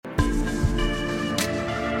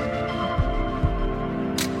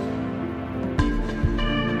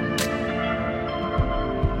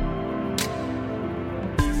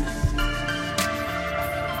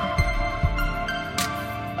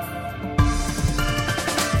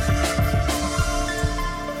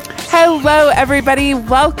Hello, everybody.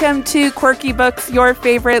 Welcome to Quirky Books, your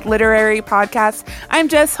favorite literary podcast. I'm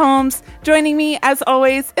Jess Holmes. Joining me, as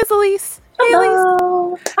always, is Elise.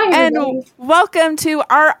 Hello. Hi, everybody. And welcome to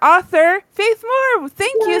our author, Faith Moore.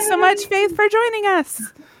 Thank you so much, Faith, for joining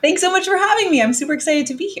us. Thanks so much for having me. I'm super excited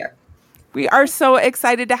to be here. We are so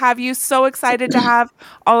excited to have you, so excited to have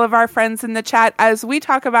all of our friends in the chat as we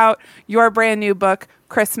talk about your brand new book,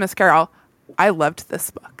 Christmas Carol. I loved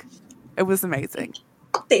this book. It was amazing.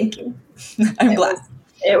 Thank you. I'm glad.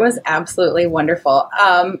 It was absolutely wonderful.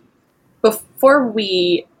 Before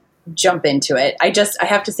we jump into it, I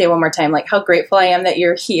have to say one more time, like, how grateful I am that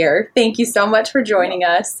you're here. Thank you so much for joining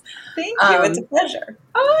us. Thank you. It's a pleasure.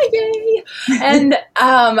 Oh, yay. And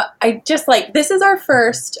I just this is our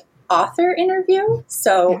first author interview.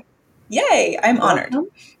 So yay. I'm honored.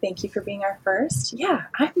 Thank you for being our first. Yeah,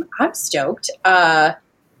 I'm stoked. I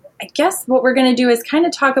guess what we're going to do is kind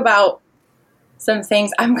of talk about some things.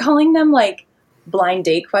 I'm calling them blind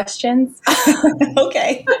date questions.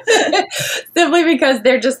 Okay. Simply because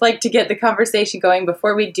they're just to get the conversation going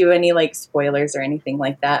before we do any spoilers or anything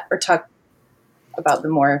like that, or talk about the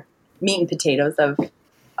more meat and potatoes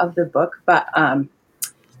of the book. But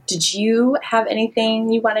did you have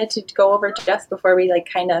anything you wanted to go over just before we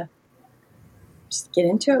kind of just get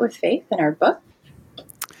into it with Faith and our book?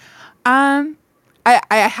 I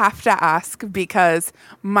have to ask because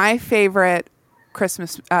my favorite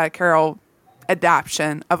Christmas Carol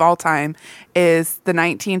adaptation of all time is the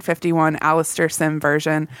 1951 Alistair Sim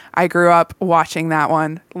version. I grew up watching that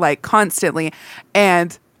one constantly,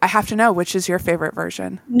 and I have to know, which is your favorite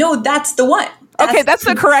version? No, that's the one. That's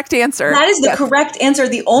the correct answer. That is the correct answer,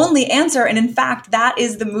 the only answer. And in fact, that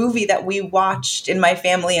is the movie that we watched in my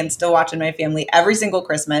family and still watch in my family every single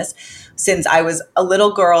Christmas since I was a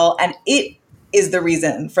little girl. And it is the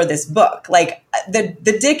reason for this book.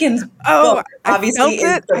 The Dickens book obviously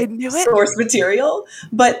is the source material,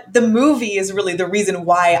 but the movie is really the reason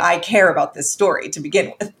why I care about this story to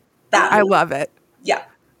begin with. I love it. Yeah.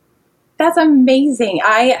 That's amazing.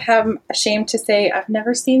 I am ashamed to say I've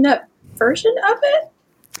never seen that version of it.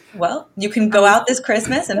 Well, you can go out this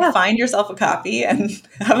Christmas and find yourself a copy and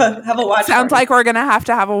have a watch Sounds party. like we're going to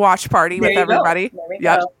have a watch party with everybody. There we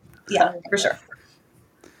go. Yeah, for sure.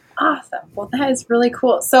 Awesome. Well, that is really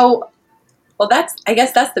cool. So, I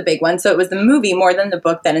guess that's the big one. So it was the movie more than the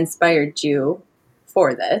book that inspired you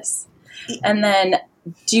for this. And then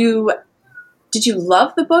did you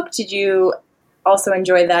love the book? Did you also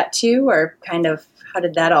enjoy that too? Or kind of how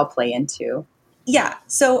did that all play into? Yeah.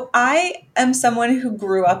 So I am someone who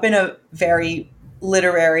grew up in a very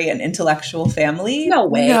literary and intellectual family. No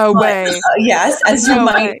way. Yes. As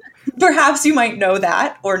perhaps you might know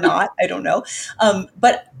that or not. I don't know.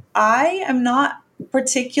 But I am not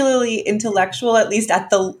particularly intellectual, at least at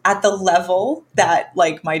the level that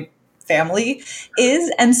my family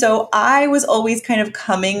is. And so I was always kind of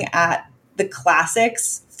coming at the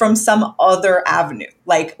classics from some other avenue,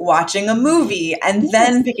 like watching a movie and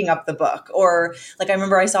then picking up the book. Or I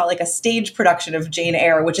remember I saw a stage production of Jane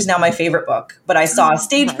Eyre, which is now my favorite book, but I saw a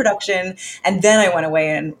stage production and then I went away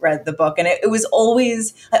and read the book. And it was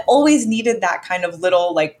always, I always needed that kind of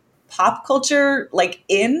little pop culture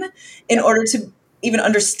in order to even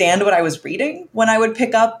understand what I was reading when I would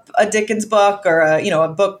pick up a Dickens book or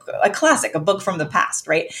a classic, a book from the past.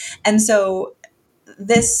 Right. And so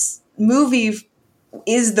this movie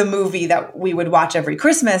is the movie that we would watch every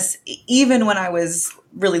Christmas, even when I was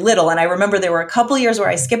really little. And I remember there were a couple years where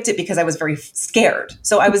I skipped it because I was very scared.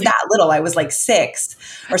 So I was that little. I was 6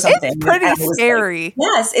 or something. It's pretty scary.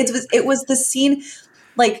 Yes, it was the scene.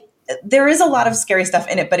 There is a lot of scary stuff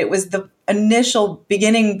in it, but it was the initial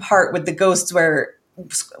beginning part with the ghosts where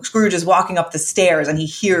Scrooge is walking up the stairs and he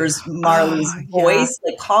hears Marley's voice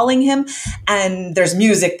calling him, and there's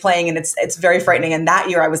music playing and it's very frightening. And that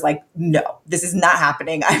year I was like, no, this is not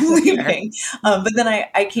happening. I'm leaving. But then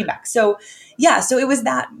I came back. So it was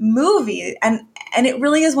that movie. And it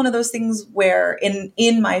really is one of those things where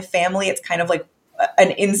in my family, it's kind of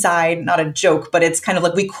an inside, not a joke, but it's kind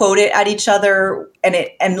of we quote it at each other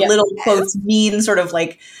and little quotes mean sort of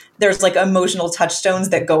there's emotional touchstones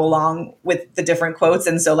that go along with the different quotes.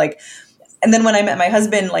 And so and then when I met my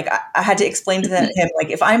husband, I had to explain to him,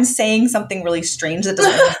 if I'm saying something really strange that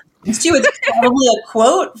doesn't make sense to you, it's probably a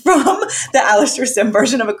quote from the Alistair Sim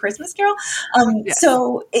version of A Christmas Carol.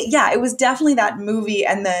 So it was definitely that movie.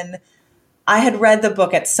 And then I had read the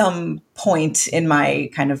book at some point in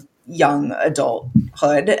my kind of young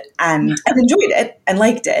adulthood and enjoyed it and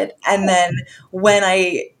liked it. And then when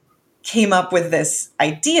I came up with this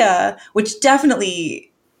idea, which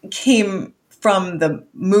definitely came from the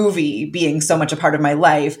movie being so much a part of my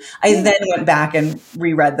life, I then went back and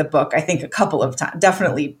reread the book, I think a couple of times,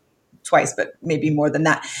 definitely twice, but maybe more than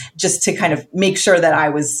that, just to kind of make sure that I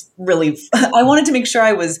was really, I wanted to make sure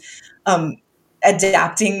I was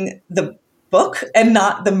adapting the book and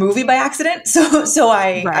not the movie by accident. So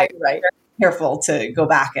I careful to go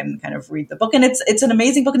back and kind of read the book. And it's an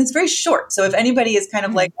amazing book, and it's very short. So if anybody is kind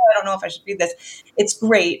of like, oh, I don't know if I should read this, it's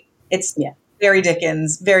great. It's very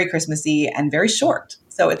Dickens, very Christmassy, and very short.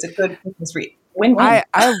 So it's a good Christmas read. Win-win.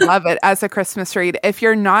 I love it as a Christmas read. If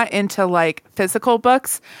you're not into like physical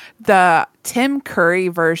books, the Tim Curry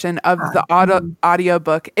version of the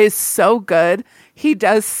audiobook is so good. He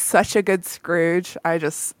does such a good Scrooge. I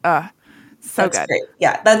just so That's good. Great.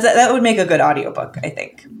 Yeah, that would make a good audiobook, I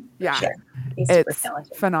think. Yeah. Sure. He's super It's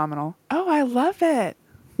talented. phenomenal. Oh, I love it.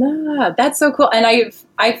 Ah, that's so cool. And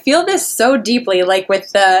I feel this so deeply, like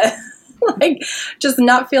with the like just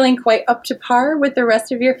not feeling quite up to par with the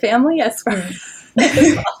rest of your family as far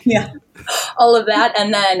as all of that.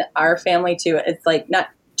 And then our family too. It's like not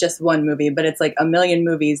just one movie, but it's like a million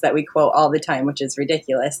movies that we quote all the time, which is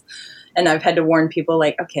ridiculous. And I've had to warn people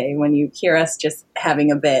like, okay, when you hear us just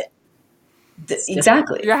having a bit,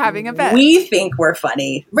 Exactly. You're having a bet. we think we're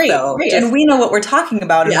funny. Right, So right. just- And we know what we're talking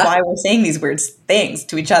about and why we're saying these weird things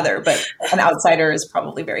to each other, but an outsider is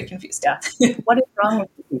probably very confused. Yeah. What is wrong with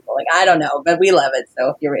you people? Like, I don't know, but we love it.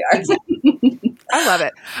 So here we are. I love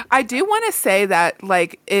it. I do want to say that,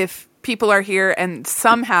 like, if people are here and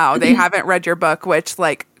somehow they haven't read your book, which,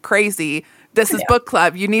 like, crazy, this is book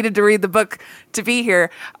club. You needed to read the book to be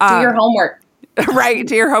here. Do your homework. Right,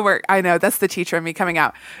 do your homework. I know, that's the teacher in me coming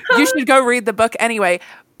out. You should go read the book anyway.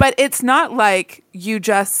 But it's not like you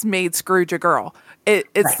just made Scrooge a girl.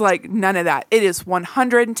 It's like none of that. It is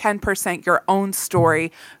 110% your own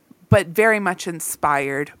story, but very much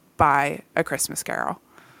inspired by A Christmas Carol.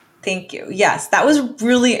 Thank you. Yes, that was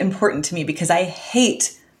really important to me because I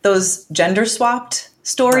hate those gender swapped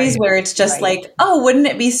stories where it's just like, oh, wouldn't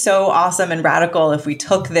it be so awesome and radical if we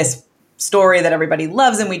took this story that everybody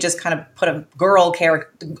loves and we just kind of put a girl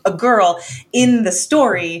in the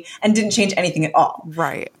story and didn't change anything at all.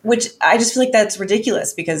 Right. Which I just feel like that's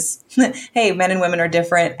ridiculous because, hey, men and women are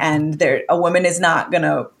different, and a woman is not going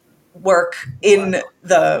to work in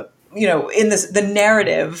the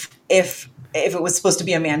narrative if it was supposed to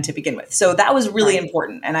be a man to begin with. So that was really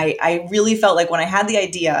important. And I really felt like when I had the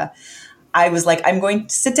idea, I was like, I'm going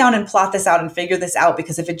to sit down and plot this out and figure this out,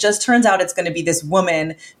 because if it just turns out it's going to be this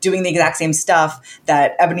woman doing the exact same stuff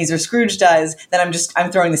that Ebenezer Scrooge does, then I'm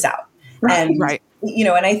throwing this out. And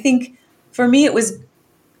I think for me, it was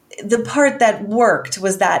the part that worked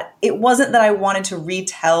was that it wasn't that I wanted to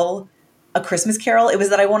retell A Christmas Carol. It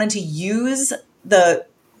was that I wanted to use the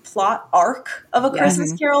plot arc of A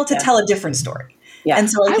Christmas Carol to tell a different story. Yeah. And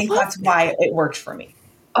so I think that's why it worked for me.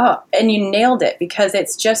 Oh, and you nailed it, because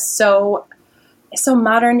it's just so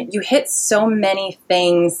modern. You hit so many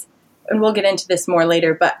things, and we'll get into this more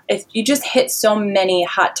later, but you just hit so many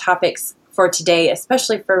hot topics for today,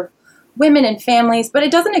 especially for women and families, but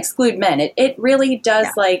it doesn't exclude men. It really does,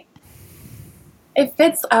 it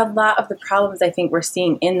fits a lot of the problems I think we're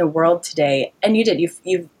seeing in the world today. And you did,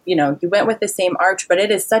 you went with the same arch, but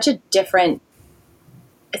it's such a different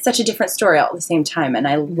story all at the same time. And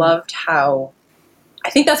I loved how, I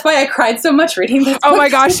think that's why I cried so much reading this. Oh my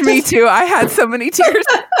gosh, me too. I had so many tears.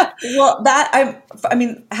 Well,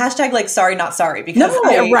 hashtag like sorry, not sorry, because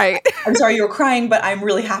I'm sorry you were crying, but I'm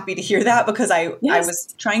really happy to hear that, because I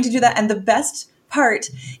was trying to do that. And the best part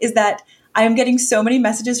is that I am getting so many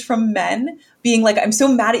messages from men being like, I'm so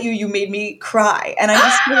mad at you, you made me cry. And I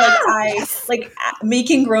just feel like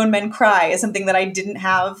making grown men cry is something that I didn't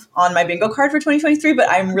have on my bingo card for 2023, but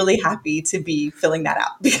I'm really happy to be filling that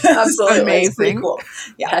out, because it's pretty cool.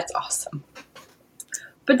 Yeah, that's awesome.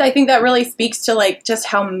 But I think that really speaks to like just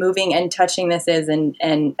how moving and touching this is,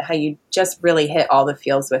 and how you just really hit all the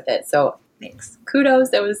feels with it. So thanks.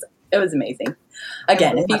 Kudos. It was amazing.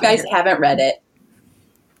 Again, if you guys haven't read it,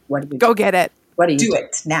 what do you go get it? What do you do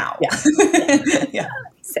it now? Yeah, yeah,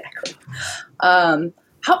 exactly. And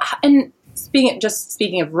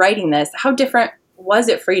speaking of writing this, how different was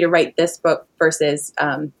it for you to write this book versus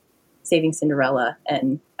Saving Cinderella?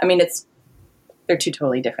 And I mean, they're two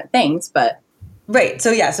totally different things, but right.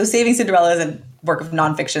 So Saving Cinderella is a work of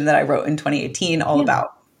nonfiction that I wrote in 2018, all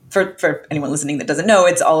about. For anyone listening that doesn't know,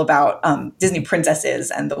 it's all about Disney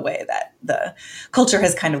princesses and the way that the culture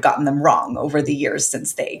has kind of gotten them wrong over the years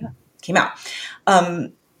since they came out.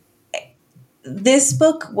 This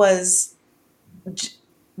book,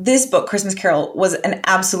 Christmas Carol, was an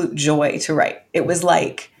absolute joy to write. It was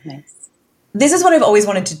like, this is what I've always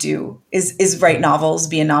wanted to do is write novels,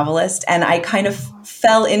 be a novelist. And I kind of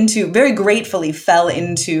very gratefully fell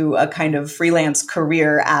into a kind of freelance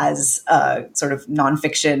career as a sort of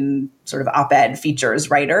nonfiction, sort of op-ed features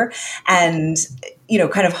writer. And,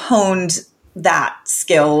 kind of honed that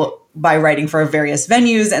skill by writing for various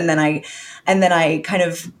venues. And then I kind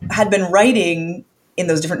of had been writing in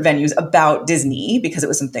those different venues about Disney because it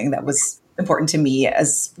was something that was important to me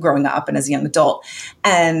as growing up and as a young adult.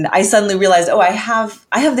 And I suddenly realized, I have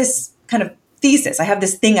this kind of thesis. I have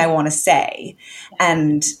this thing I want to say.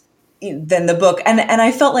 And then the book, and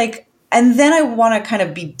I felt like, and then I want to kind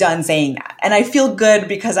of be done saying that. And I feel good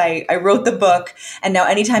because I wrote the book. And now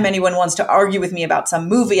anytime anyone wants to argue with me about some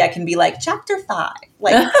movie, I can be like, chapter 5.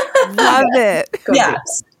 Like, love it. Yeah.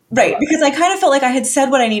 Right. Because I kind of felt like I had said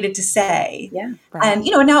what I needed to say. Yeah. Right. And,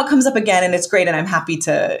 now it comes up again and it's great. And I'm happy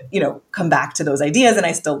to, come back to those ideas. And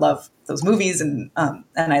I still love those movies and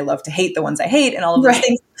I love to hate the ones I hate and all of those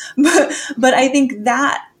things. But I think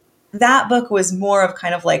that book was more of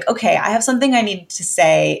kind of like, okay, I have something I need to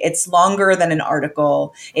say. It's longer than an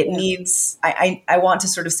article. It needs, I want to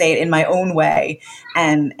sort of say it in my own way.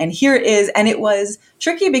 And here it is. And it was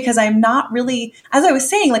tricky because I'm not really, as I was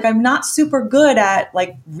saying, like, I'm not super good at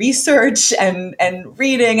like research and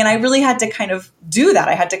reading. And I really had to kind of do that.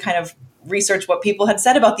 I had to kind of research what people had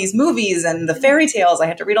said about these movies and the fairy tales. I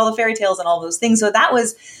had to read all the fairy tales and all those things. So that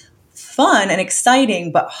was fun and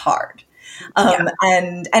exciting, but hard.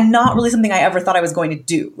 And not really something I ever thought I was going to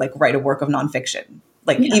do, like write a work of nonfiction,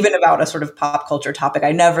 like even about a sort of pop culture topic.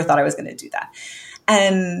 I never thought I was going to do that.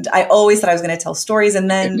 And I always thought I was going to tell stories. And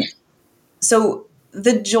then, so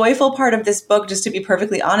the joyful part of this book, just to be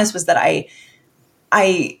perfectly honest, was that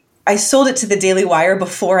I sold it to the Daily Wire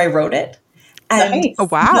before I wrote it. And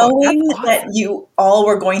knowing that you all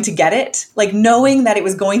were going to get it, like knowing that it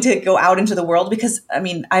was going to go out into the world, because I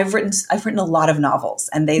mean, I've written a lot of novels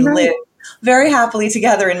and they live very happily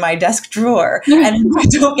together in my desk drawer and I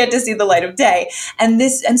don't get to see the light of day. And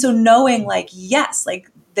so knowing like, yes, like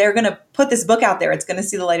they're going to put this book out there, it's going to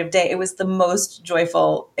see the light of day. It was the most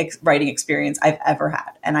joyful writing experience I've ever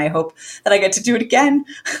had. And I hope that I get to do it again.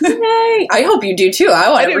 Yay. I hope you do too. I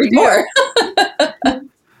want to read more.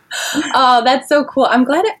 Oh, that's so cool. I'm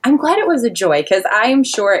glad it was a joy, because I'm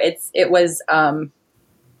sure it was,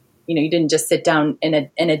 you didn't just sit down in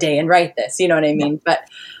a day and write this, you know what I mean? But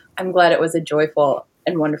I'm glad it was a joyful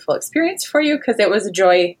and wonderful experience for you, because it was a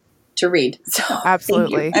joy to read. So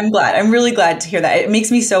absolutely. I'm glad. I'm really glad to hear that. It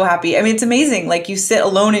makes me so happy. I mean, it's amazing. Like you sit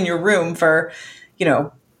alone in your room for,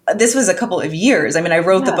 this was a couple of years. I mean, I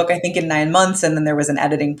wrote the book, I think in 9 months, and then there was an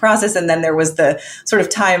editing process. And then there was the sort of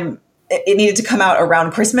time it needed to come out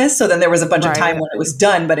around Christmas. So then there was a bunch of time when it was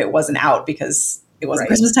done, but it wasn't out because it wasn't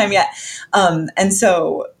Christmas time yet. And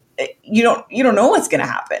so you don't know what's going to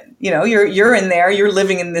happen. You're in there, you're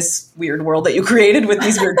living in this weird world that you created with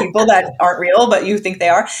these weird people that aren't real, but you think they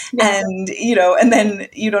are. Yeah. And, and then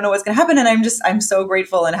you don't know what's going to happen. And I'm so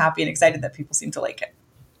grateful and happy and excited that people seem to like it.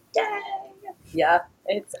 Yay. Yeah,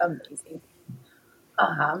 it's amazing.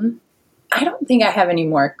 I don't think I have any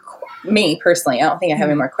more. Me personally, I don't think I have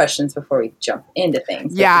any more questions before we jump into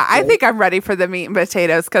things. Yeah, I think I'm ready for the meat and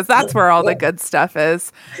potatoes, because that's where all the good stuff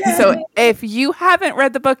is. Yeah. So if you haven't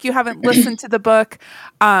read the book, you haven't listened to the book,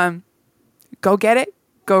 go get it,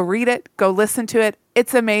 go read it, go listen to it.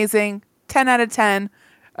 It's amazing. 10 out of 10.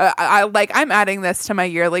 I'm adding this to my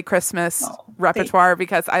yearly Christmas repertoire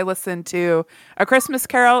because I listened to A Christmas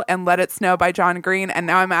Carol and Let It Snow by John Green, and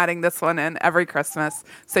now I'm adding this one in every Christmas.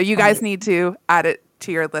 So you guys need to add it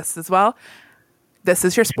to your list as well. This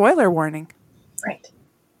is your spoiler warning. Right.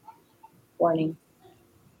 Warning.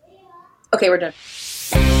 Okay, we're done.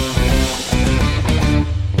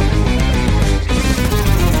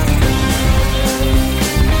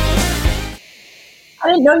 I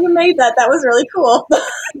didn't know you made that. That was really cool.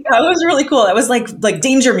 That was really cool. It was like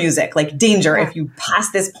danger music, like danger. If you pass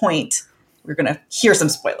this point, we're going to hear some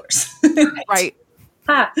spoilers. Right.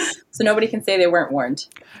 So nobody can say they weren't warned.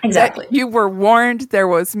 Exactly. You were warned. There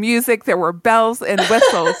was music. There were bells and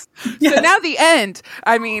whistles. Yes. So now the end.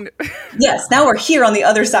 I mean. Yes. Now we're here on the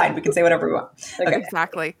other side. We can say whatever we want. Okay.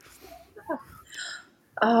 Exactly.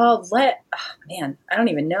 Man, I don't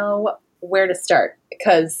even know where to start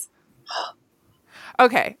because.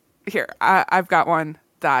 Okay. Here, I've got one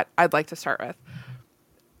that I'd like to start with.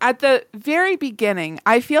 At the very beginning,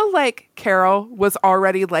 I feel like Karol was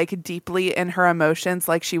already like deeply in her emotions,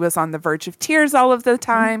 like she was on the verge of tears all of the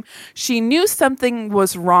time. Mm-hmm. She knew something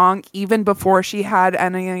was wrong even before she had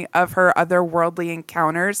any of her otherworldly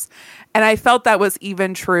encounters. And I felt that was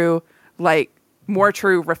even true, like more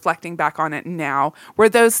true reflecting back on it now. Were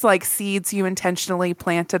those like seeds you intentionally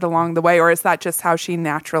planted along the way, or is that just how she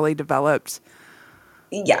naturally developed?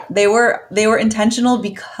 Yeah, they were intentional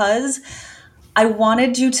because I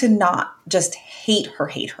wanted you to not just hate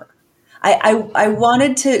her. I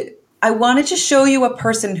wanted to show you a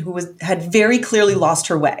person who had very clearly lost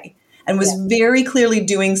her way and was very clearly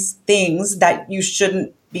doing things that you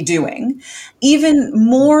shouldn't be doing. Even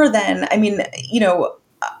more than, I mean,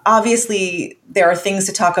 obviously there are things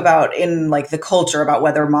to talk about in like the culture about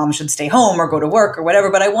whether mom should stay home or go to work or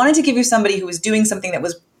whatever, but I wanted to give you somebody who was doing something that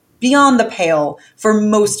was beyond the pale for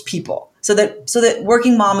most people. So that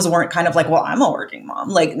working moms weren't kind of like, well, I'm a working mom.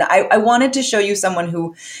 Like I wanted to show you someone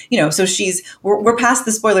who, so we're past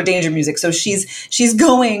the spoiler danger music. So she's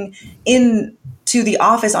going in to the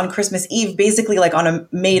office on Christmas Eve, basically like on a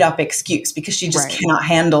made up excuse because she just cannot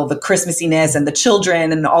handle the Christmassiness and the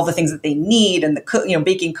children and all the things that they need and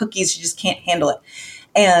baking cookies. She just can't handle it.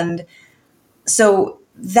 And so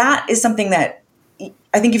that is something that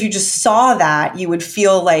I think if you just saw that, you would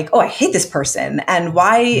feel like, oh, I hate this person. And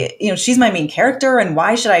why, she's my main character. And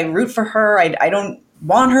why should I root for her? I don't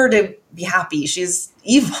want her to be happy. She's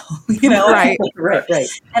evil, Right.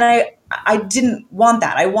 And I didn't want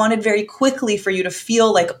that. I wanted very quickly for you to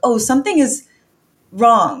feel like, oh, something is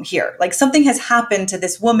wrong here. Like something has happened to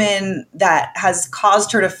this woman that has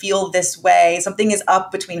caused her to feel this way. Something is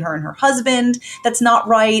up between her and her husband that's not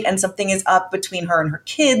right. And something is up between her and her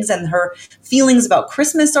kids, and her feelings about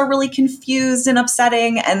Christmas are really confused and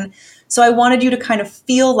upsetting. And so I wanted you to kind of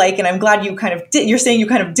feel like, and I'm glad you kind of did, you're saying you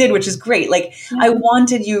kind of did, which is great. Like I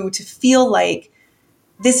wanted you to feel like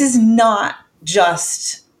this is not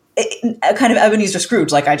just a kind of Ebenezer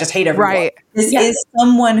Scrooge, like I just hate everyone. Right. This is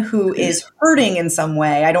someone who is hurting in some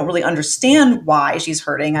way. I don't really understand why she's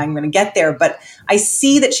hurting. I'm going to get there, but I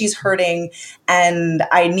see that she's hurting and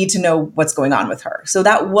I need to know what's going on with her. So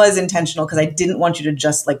that was intentional because I didn't want you to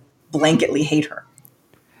just like blanketly hate her.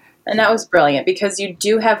 And that was brilliant because you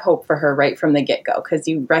do have hope for her right from the get-go because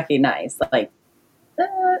you recognize like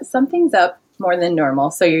something's up more than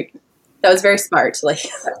normal. So that was very smart. Like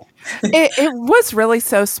it was really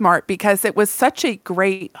so smart because it was such a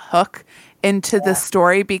great hook into the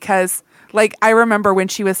story because like I remember when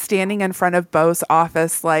she was standing in front of Beau's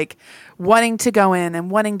office, like wanting to go in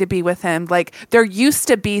and wanting to be with him. Like there used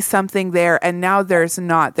to be something there and now there's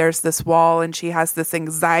not. There's this wall and she has this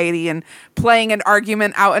anxiety and playing an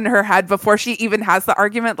argument out in her head before she even has the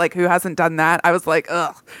argument. Like who hasn't done that? I was like,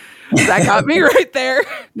 ugh, that got me right there.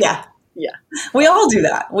 Yeah. Yeah. We all do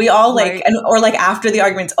that. We all like, or like after the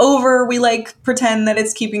argument's over, we like pretend that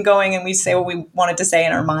it's keeping going and we say what we wanted to say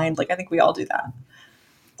in our mind. Like, I think we all do that.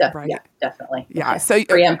 Yeah, definitely. Yeah. So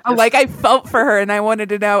like I felt for her and I wanted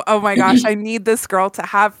to know, oh my gosh, I need this girl to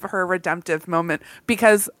have her redemptive moment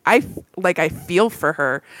because I feel for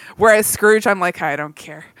her. Whereas Scrooge, I'm like, I don't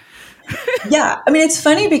care. Yeah. I mean, it's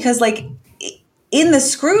funny because like in the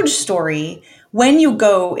Scrooge story, when you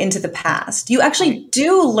go into the past, you actually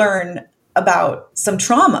do learn about some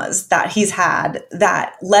traumas that he's had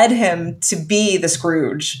that led him to be the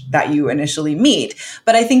Scrooge that you initially meet.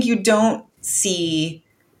 But I think you don't see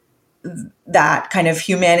that kind of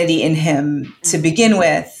humanity in him to begin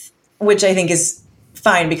with, which I think is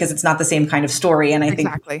fine because it's not the same kind of story. And I think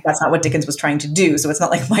that's not what Dickens was trying to do. So it's not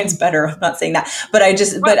like mine's better. I'm not saying that. But I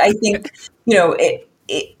think,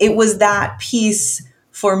 it was that piece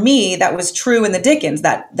for me that was true in the Dickens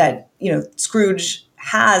that Scrooge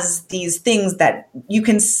has these things that you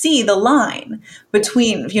can see the line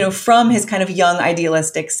between, from his kind of young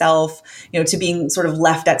idealistic self, to being sort of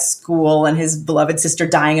left at school and his beloved sister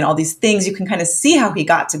dying and all these things. You can kind of see how he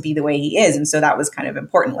got to be the way he is. And so that was kind of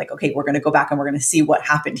important. Like, okay, we're going to go back and we're going to see what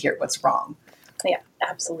happened here. What's wrong? Yeah,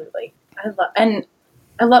 absolutely. I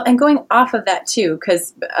love, and going off of that too,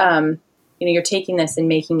 because, you're taking this and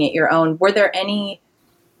making it your own. Were there any,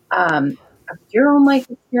 of your own life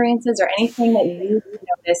experiences or anything that you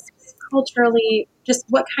noticed culturally, just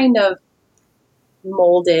what kind of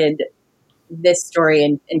molded this story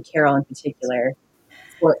and Karol in particular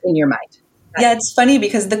in your mind? Yeah, it's funny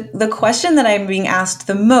because the question that I'm being asked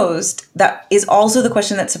the most, that is also the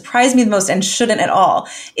question that surprised me the most and shouldn't at all,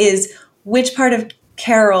 is which part of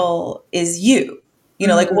Karol is you?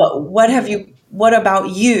 Like what about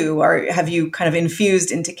you, or have you kind of infused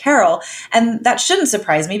into Karol? And that shouldn't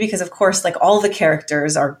surprise me because, of course, like all the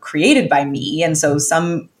characters are created by me. And so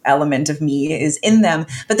some element of me is in them.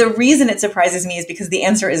 But the reason it surprises me is because the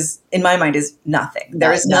answer is, in my mind, is nothing.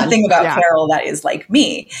 There is nothing about Karol that is like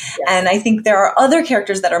me. Yeah. And I think there are other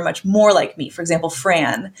characters that are much more like me. For example,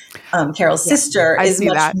 Fran, Karol's sister, is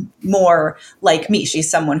much more like me. She's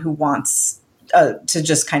someone who wants to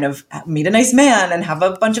just kind of meet a nice man and have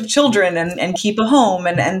a bunch of children and keep a home.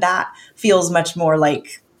 And that feels much more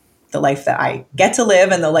like the life that I get to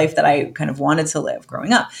live and the life that I kind of wanted to live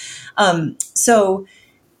growing up. So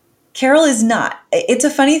Karol is not. It's a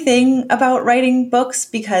funny thing about writing books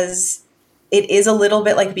because it is a little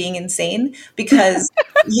bit like being insane because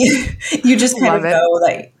you just kind of know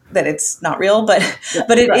that it's not real, but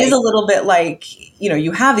it right. is a little bit like,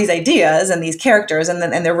 you have these ideas and these characters and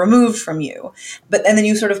they're removed from you, and then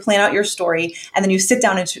you sort of plan out your story and then you sit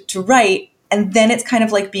down to write, and then it's kind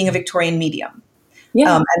of like being a Victorian medium.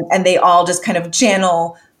 Yeah. And they all just kind of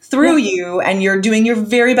channel through you, and you're doing your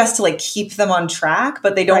very best to like keep them on track,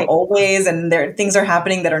 but they don't always, and things are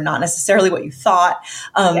happening that are not necessarily what you thought.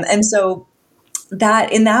 And so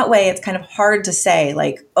that in that way, it's kind of hard to say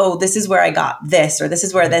like, oh, this is where I got this, or this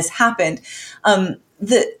is where this happened.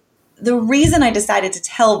 The reason I decided to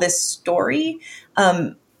tell this story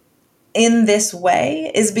in this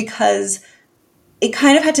way is because it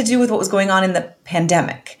kind of had to do with what was going on in the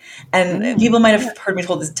pandemic. And people might have heard me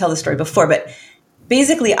tell this story before, but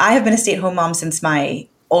basically I have been a stay-at-home mom since my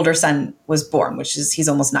older son was born, he's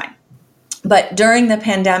almost 9. But during the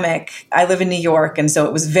pandemic, I live in New York, and so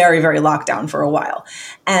it was very, very locked down for a while.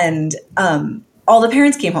 And all the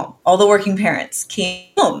parents came home. All the working parents came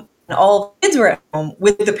home. And all the kids were at home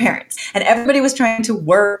with the parents. And everybody was trying to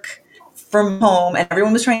work from home, and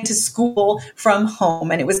everyone was trying to school from home.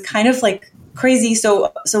 And it was kind of like crazy.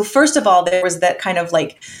 So first of all, there was that kind of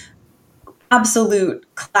like absolute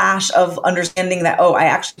clash of understanding that, I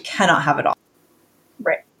actually cannot have it all.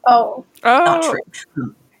 Right. Oh. Not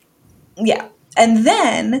true. Yeah. And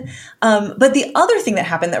then, but the other thing that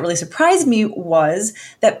happened that really surprised me was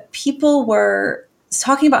that people were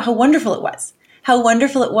talking about how wonderful it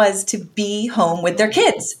was to be home with their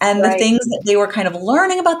kids and the things that they were kind of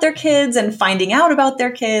learning about their kids and finding out about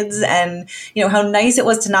their kids, and, how nice it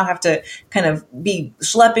was to not have to kind of be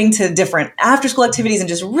schlepping to different after school activities and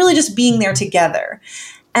just really just being there together.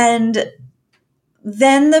 And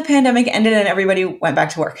then the pandemic ended and everybody went back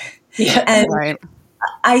to work. Yeah. And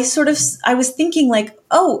I was thinking like,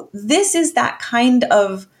 oh, this is that kind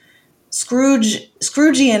of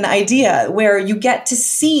Scroogian idea where you get to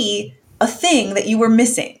see a thing that you were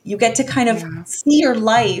missing. You get to kind of see your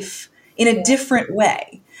life in a different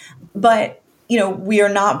way. But, we are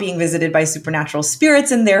not being visited by supernatural spirits,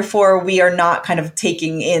 and therefore we are not kind of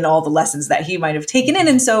taking in all the lessons that he might have taken in.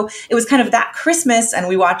 And so it was kind of that Christmas, and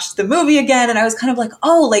we watched the movie again, and I was kind of like,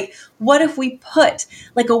 oh, like, what if we put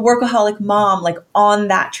like a workaholic mom like on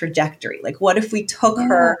that trajectory? Like, what if we took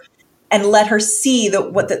her and let her see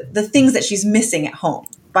the things that she's missing at home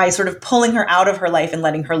by sort of pulling her out of her life and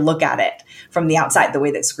letting her look at it from the outside the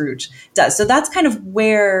way that Scrooge does. So that's kind of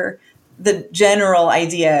where the general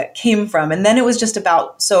idea came from. And then it was just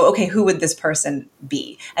about, who would this person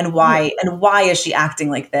be and why, and why is she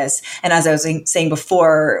acting like this? And as I was saying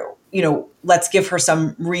before, let's give her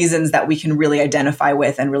some reasons that we can really identify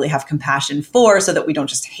with and really have compassion for, so that we don't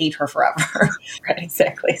just hate her forever. Right,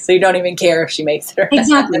 exactly. So you don't even care if she makes it.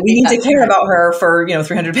 Exactly. We need to care about her for,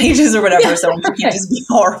 300 pages or whatever. So she can't just be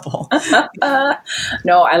horrible.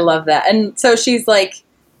 No, I love that. And so she's like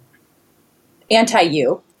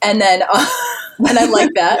anti-you. And then, and I like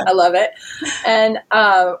that. I love it. And,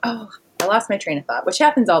 I lost my train of thought, which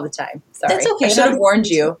happens all the time. Sorry. That's okay. I should have warned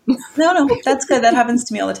you. No, that's good. That happens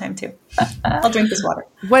to me all the time too. I'll drink this water.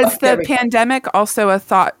 Was the pandemic also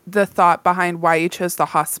the thought behind why you chose the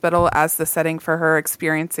hospital as the setting for her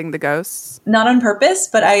experiencing the ghosts? Not on purpose,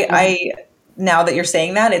 but I now that you're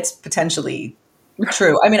saying that, it's potentially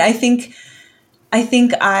true. I mean, I think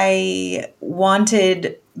I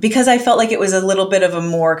wanted, because I felt like it was a little bit of a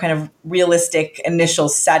more kind of realistic initial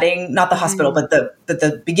setting, not the hospital, but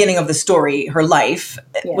the beginning of the story, her life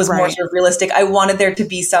was more sort of realistic. I wanted there to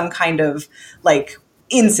be some kind of like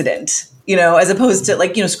incident, as opposed to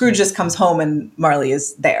like, Scrooge just comes home and Marley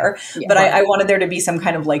is there. Yeah, but I wanted there to be some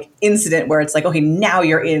kind of like incident where it's like, okay, now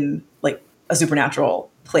you're in like a supernatural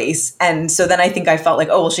place. And so then I think I felt like,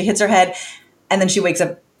 oh, well, she hits her head and then she wakes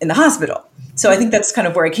up in the hospital. So I think that's kind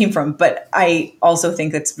of where it came from. But I also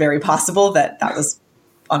think it's very possible that was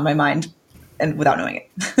on my mind and without knowing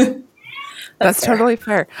it. That's totally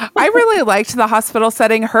fair. I really liked the hospital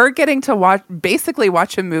setting. Her getting to watch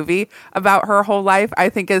a movie about her whole life, I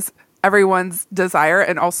think is everyone's desire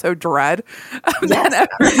and also dread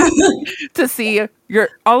to see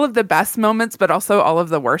all of the best moments, but also all of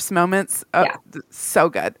the worst moments. So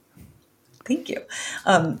good. Thank you.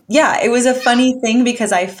 It was a funny thing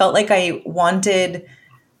because I felt like I wanted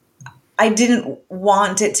I didn't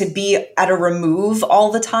want it to be at a remove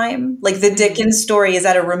all the time. Like the Dickens story is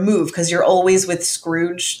at a remove because you're always with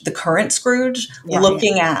Scrooge, the current Scrooge,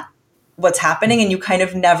 looking at what's happening, and you kind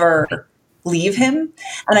of never leave him.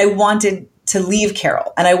 And I wanted to leave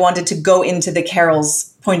Carol, and I wanted to go into the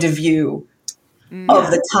Carol's point of view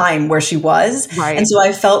of the time where she was. Right. And so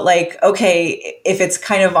I felt like, okay, if it's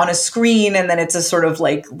kind of on a screen and then it's a sort of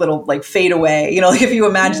like little like fade away, you know, like if you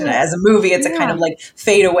imagine it as a movie, it's a kind of like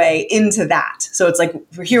fade away into that. So it's like,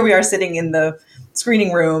 here we are sitting in the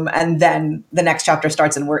screening room and then the next chapter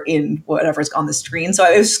starts and we're in whatever's on the screen. So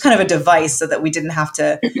it was just kind of a device so that we didn't have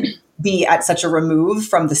to be at such a remove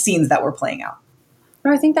from the scenes that were playing out.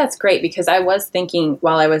 No, I think that's great because I was thinking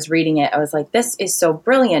while I was reading it, I was like, this is so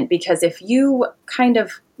brilliant because if you kind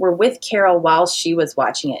of were with Carol while she was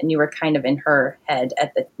watching it and you were kind of in her head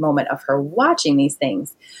at the moment of her watching these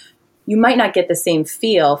things, you might not get the same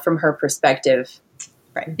feel from her perspective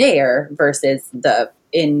there versus the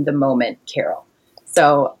in the moment Carol.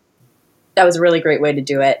 So that was a really great way to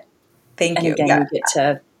do it. Thank you. Again, you get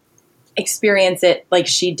to experience it like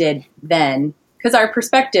she did then because our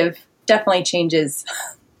perspective definitely changes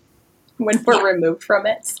when we're removed from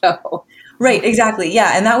it. So, right, exactly.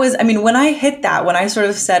 Yeah. And that was, I mean, when I hit that, when I sort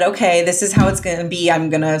of said, okay, this is how it's going to be, I'm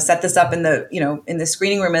going to set this up in the, you know, in the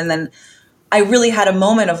screening room. And then I really had a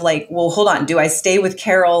moment of like, well, hold on, do I stay with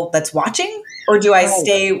Carol that's watching or do I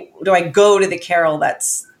do I go to the Carol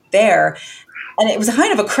that's there? And it was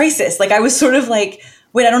kind of a crisis. Like I was sort of like,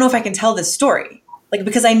 wait, I don't know if I can tell this story. Like,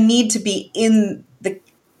 because I need to be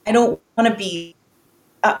I don't want to be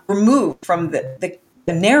removed from the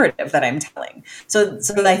narrative that I'm telling. So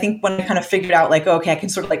I think when I kind of figured out like, okay, I can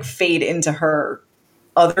sort of like fade into her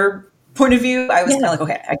other point of view, I was kind of like,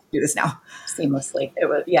 okay, I can do this now. Seamlessly. It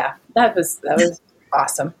was, that was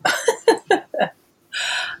awesome.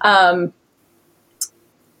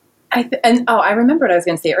 I remember what I was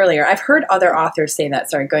going to say earlier. I've heard other authors say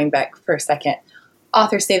that. Sorry, going back for a second.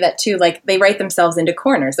 Authors say that too. Like they write themselves into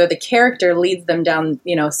corners, or the character leads them down,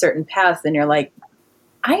 you know, certain paths, and you're like,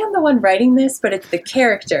 I am the one writing this, but it's the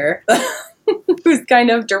character who's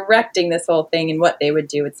kind of directing this whole thing and what they would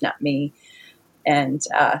do. It's not me. And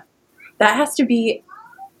that has to be.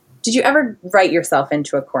 Did you ever write yourself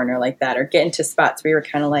into a corner like that, or get into spots where you were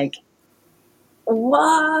kind of like,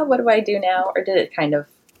 what do I do now? Or did it kind of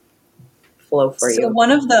flow for you? So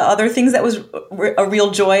one of the other things that was a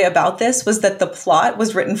real joy about this was that the plot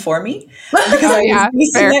was written for me because I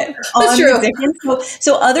was basing it on the Dickens.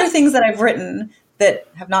 So other things that I've written that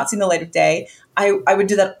have not seen the light of day, I would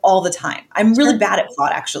do that all the time. I'm really bad at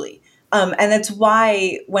plot, actually. And that's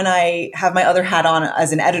why when I have my other hat on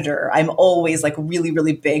as an editor, I'm always like really,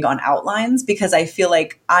 really big on outlines because I feel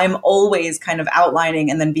like I'm always kind of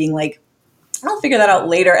outlining and then being like, I'll figure that out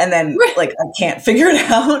later. And then like, I can't figure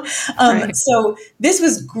it out. So this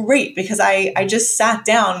was great because I just sat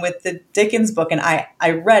down with the Dickens book and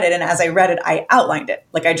I read it. And as I read it, I outlined it.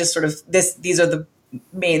 Like I just sort of, these are the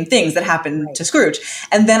main things that happened to Scrooge.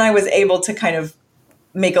 And then I was able to kind of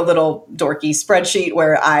make a little dorky spreadsheet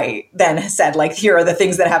where I then said like, here are the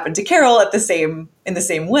things that happened to Carol in the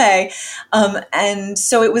same way. And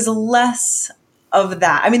so it was less of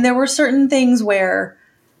that. I mean, there were certain things where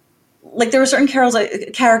like there were certain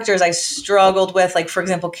characters I struggled with, like for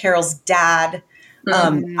example, Carol's dad.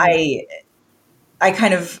 I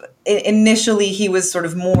kind of initially he was sort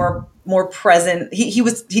of more present. He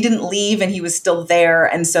didn't leave and he was still there.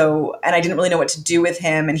 And I didn't really know what to do with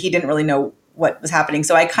him and he didn't really know what was happening.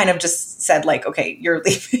 So I kind of just said like, okay, you're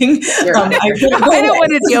leaving. I don't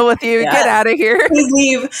want to deal with you. Get out of here. Please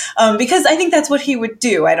leave. Because I think that's what he would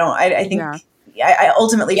do. I think I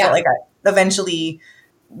ultimately felt like eventually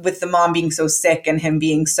with the mom being so sick and him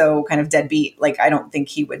being so kind of deadbeat, like I don't think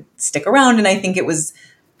he would stick around. And I think it was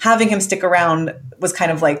having him stick around was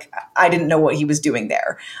kind of like, I didn't know what he was doing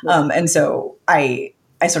there. And so I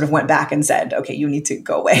sort of went back and said, okay, you need to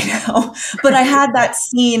go away now. But I had that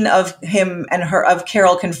scene of him and of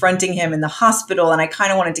Carol confronting him in the hospital. And I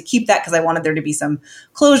kind of wanted to keep that because I wanted there to be some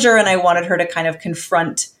closure. And I wanted her to kind of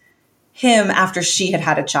confront him after she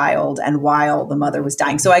had a child and while the mother was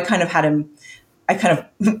dying. So I kind of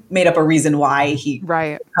made up a reason why he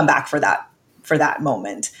come back for that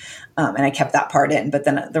moment. And I kept that part in, but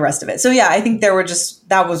then the rest of it. So yeah, I think that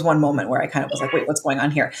was one moment where I kind of was like, wait, what's going on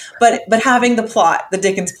here? But having the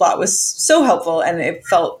Dickens plot was so helpful and it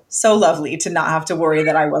felt so lovely to not have to worry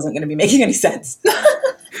that I wasn't going to be making any sense.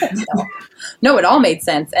 No, it all made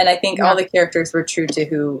sense. And I think all the characters were true to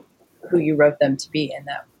who you wrote them to be in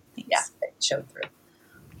that. Yeah, it showed through.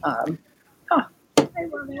 I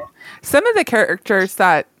love it. Some of the characters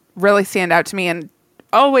that really stand out to me, and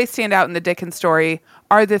always stand out in the Dickens story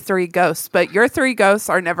are the three ghosts, but your three ghosts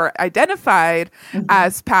are never identified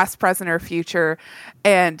as past, present, or future.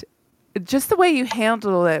 And just the way you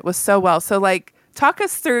handled it was so well. So like, talk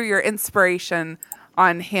us through your inspiration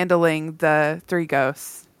on handling the three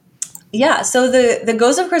ghosts. Yeah. So the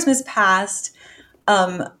Ghost of Christmas Past,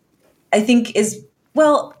 I think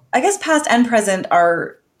I guess past and present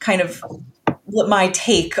are kind of my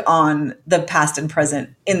take on the past and present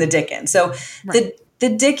in the Dickens. So the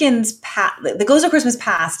Dickens, the Ghost of Christmas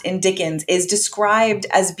Past in Dickens is described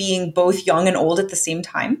as being both young and old at the same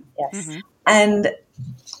time. Yes. And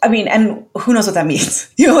I mean, and who knows what that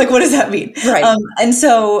means? Like, what does that mean? Right. And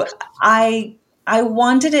so I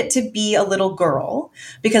wanted it to be a little girl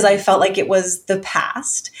because I felt like it was the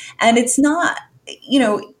past, and it's not,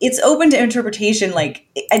 it's open to interpretation. Like,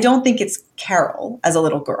 I don't think it's Karol as a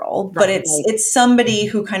little girl, but it's somebody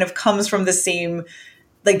who kind of comes from the same,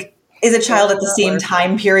 like, is a child at the same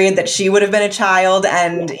time period that she would have been a child,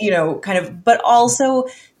 and, kind of, but also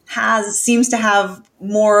seems to have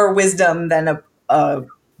more wisdom than a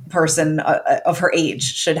person of her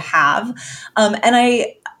age should have.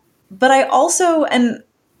 But I also, and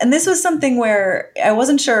this was something where I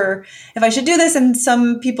wasn't sure if I should do this. And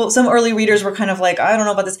some early readers were kind of like, I don't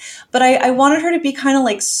know about this, but I wanted her to be kind of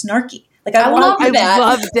like snarky. Like I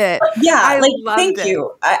loved it. Yeah. Thank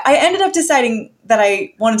you. I ended up deciding that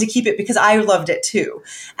I wanted to keep it because I loved it too.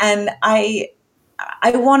 And I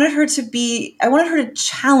wanted her to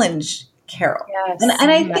challenge Karol. Yes. And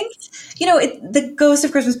I think, the Ghost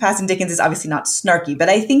of Christmas Past in Dickens is obviously not snarky, but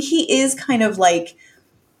I think he is kind of like,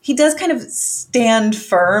 he does kind of stand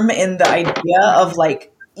firm in the idea of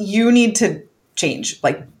like, you need to change,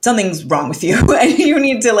 like something's wrong with you and you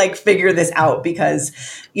need to like figure this out because,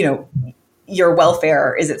 your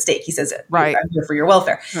welfare is at stake. He says, right, I'm here for your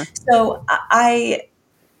welfare. Huh.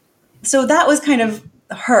 So that was kind of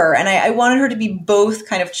her. And I wanted her to be both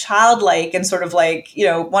kind of childlike and sort of like,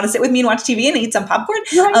 want to sit with me and watch TV and eat some popcorn,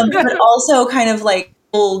 but also kind of like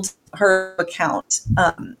hold her account.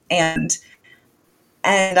 And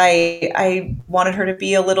I wanted her to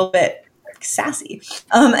be a little bit sassy.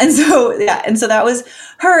 And so that was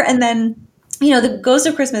her. And then, the Ghost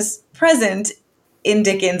of Christmas Present in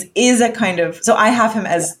Dickens is a kind of, so I have him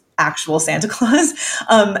as actual Santa Claus.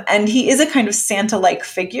 And he is a kind of Santa-like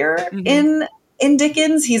figure in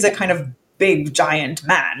Dickens. He's a kind of big giant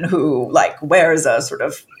man who like wears a sort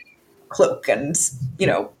of cloak and,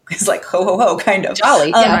 is like ho ho ho kind of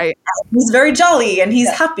jolly. Right. He's very jolly and he's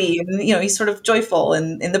happy and, he's sort of joyful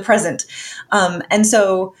in the present. And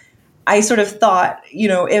so I sort of thought,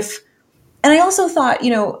 and I also thought,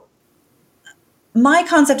 my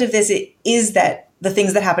concept of this is that the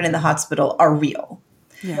things that happen in the hospital are real.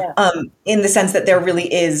 Yeah. In the sense that there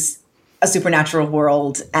really is a supernatural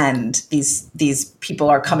world and these people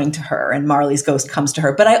are coming to her and Marley's ghost comes to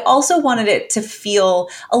her. But I also wanted it to feel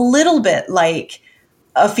a little bit like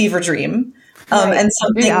a fever dream and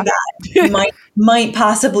something that might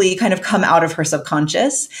possibly kind of come out of her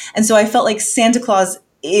subconscious. And so I felt like Santa Claus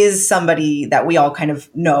is somebody that we all kind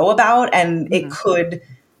of know about, and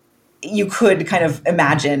you could kind of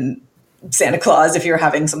imagine Santa Claus if you're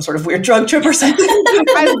having some sort of weird drug trip or something.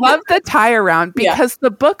 I love the tie around because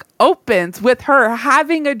the book opens with her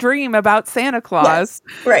having a dream about Santa Claus.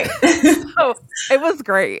 Yes, right. So it was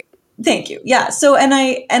great. Thank you. Yeah. So,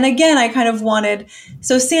 again, I kind of wanted,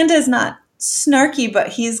 so Santa is not snarky, but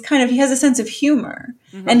he has a sense of humor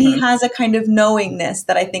and he has a kind of knowingness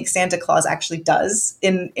that I think Santa Claus actually does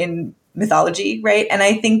in mythology. Right. And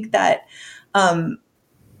I think that,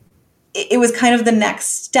 it was kind of the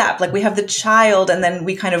next step. Like we have the child and then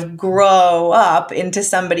we kind of grow up into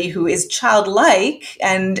somebody who is childlike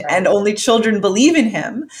and only children believe in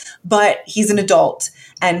him, but he's an adult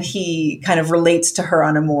and he kind of relates to her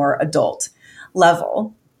on a more adult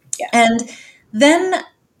level. Yeah. And then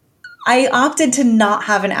I opted to not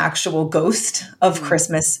have an actual ghost of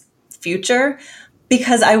Christmas future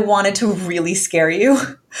because I wanted to really scare you.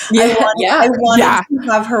 I wanted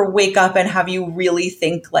to have her wake up and have you really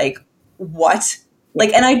think like, what?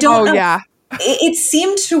 Like, and I don't know. Yeah. It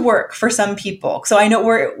seemed to work for some people. So I know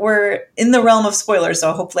we're in the realm of spoilers.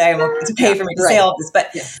 So hopefully it's okay for me to say all this,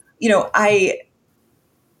 but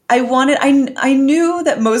I knew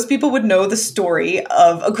that most people would know the story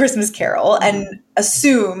of A Christmas Carol and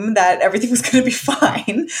assume that everything was going to be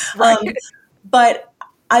fine. Right. But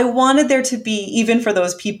I wanted there to be, even for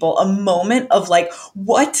those people, a moment of like,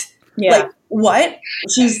 what? Yeah. Like, what?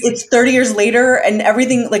 It's 30 years later and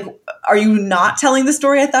everything, like, are you not telling the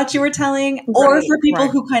story I thought you were telling? Right, or for people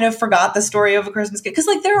who kind of forgot the story of A Christmas Carol? Because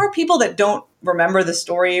like there are people that don't remember the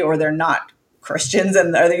story or they're not Christians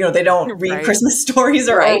and they don't read Right. Christmas stories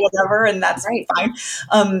or Right. whatever, and that's Right.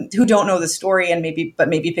 fine. Who don't know the story and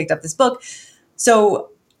maybe picked up this book. So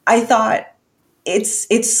I thought it's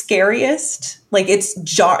scariest. Like it's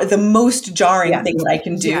the most jarring Yeah. thing that I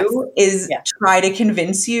can do Yes. is Yeah. try to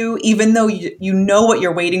convince you, even though you know what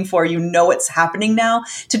you're waiting for, you know what's happening now,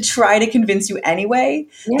 to try to convince you anyway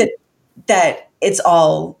Yeah. that it's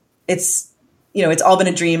all been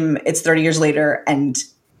a dream. It's 30 years later and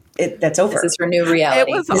that's over. This is her new reality. It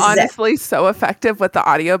was This is honestly so effective with the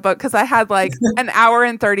audiobook because I had like an hour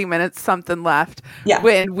and 30 minutes something left Yeah.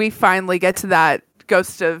 when we finally get to that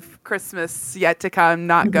Ghost of Christmas Yet to Come,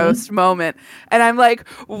 not ghost moment. And I'm like,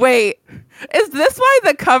 wait, is this why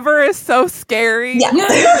the cover is so scary? Yeah.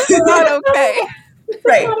 It's not okay.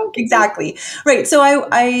 Right. Exactly. Right. So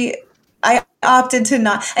I opted to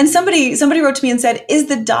not. And somebody wrote to me and said, "Is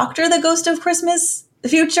the Doctor the ghost of Christmas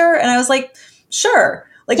future?" And I was like, "Sure,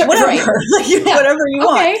 like whatever, Right. like whatever you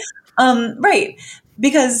Okay. want." Right.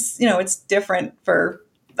 Because it's different for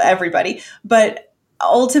everybody, but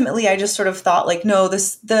ultimately, I just sort of thought, like, no,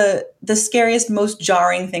 the scariest, most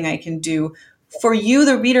jarring thing I can do for you,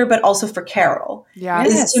 the reader, but also for Karol, Yeah.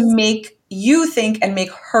 is to make you think and make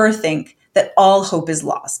her think that all hope is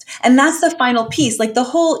lost. And that's the final piece. Like the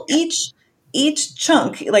whole, each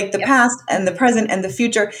chunk, like the past and the present and the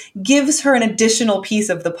future, gives her an additional piece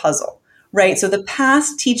of the puzzle, right? So the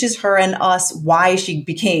past teaches her and us why she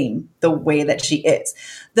became the way that she is.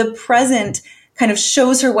 The present kind of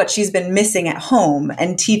shows her what she's been missing at home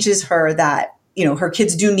and teaches her that, her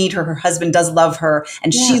kids do need her husband does love her,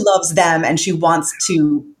 and she loves them, and she wants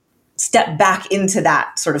to step back into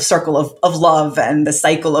that sort of circle of love and the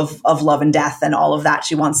cycle of love and death and all of that.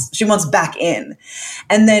 She wants back in.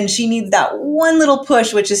 And then she needs that one little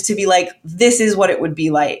push, which is to be like, this is what it would be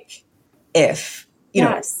like if,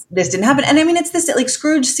 this didn't happen. And I mean, it's this, like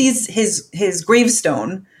Scrooge sees his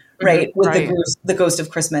gravestone, right? With Right. the ghost of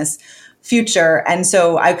Christmas future. And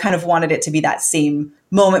so I kind of wanted it to be that same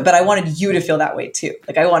moment, but I wanted you to feel that way too.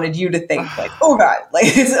 Like I wanted you to think like, oh God, like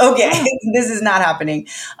it's okay. This is not happening.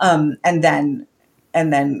 And then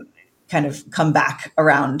kind of come back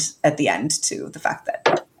around at the end to the fact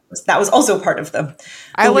that was also part of the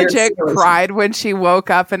I weird legit situation. cried when she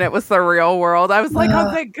woke up and it was the real world. I was like,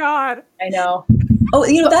 oh, thank God. I know.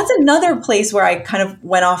 Oh, that's another place where I kind of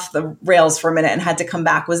went off the rails for a minute and had to come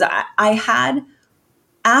back. Was I had,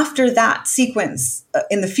 after that sequence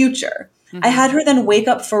in the future, I had her then wake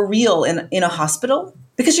up for real in a hospital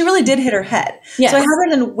because she really did hit her head. Yes. So I had her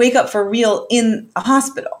then wake up for real in a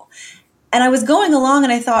hospital. And I was going along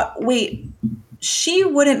and I thought, wait, she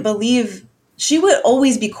would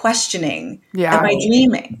always be questioning, am I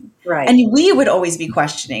dreaming? Right. And we would always be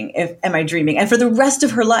questioning, am I dreaming? And for the rest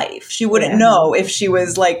of her life, she wouldn't know if she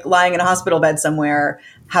was like lying in a hospital bed somewhere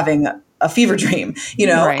having a fever dream,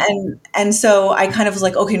 Right. and so I kind of was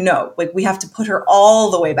like, okay, no, like we have to put her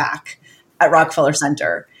all the way back at Rockefeller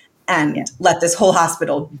Center and let this whole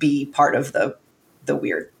hospital be part of the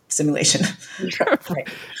weird simulation. Right.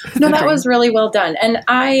 No, that was really well done. And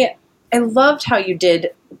I loved how you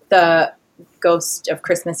did the Ghost of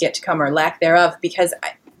Christmas Yet to Come, or lack thereof, because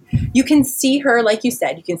you can see her, like you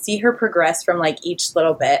said, you can see her progress from like each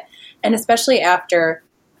little bit. And especially after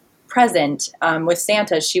present with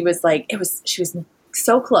Santa, she was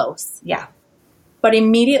so close. Yeah. But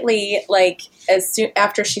immediately, like as soon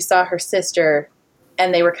after she saw her sister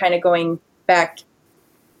and they were kind of going back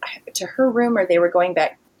to her room, or they were going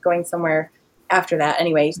somewhere after that.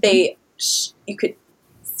 Anyway, you could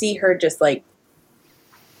see her just like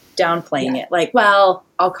downplaying it. Like, well,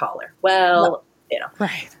 I'll call her. Well,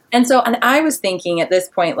 Right. And so, and I was thinking at this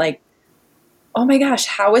point, like, oh my gosh,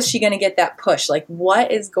 how is she going to get that push? Like,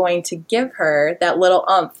 what is going to give her that little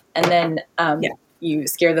umph? And then you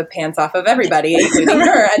scare the pants off of everybody, including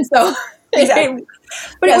her. And so, Exactly.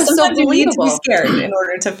 But it was so sometimes you need to believable. be scared in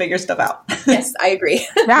order to figure stuff out. Yes, I agree.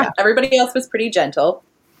 Yeah. Everybody else was pretty gentle.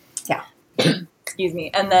 Yeah. Excuse me.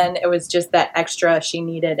 And then it was just that extra she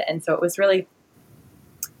needed. And so it was really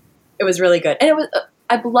good. And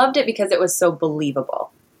I loved it because it was so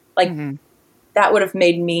believable. Like that would have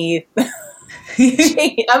made me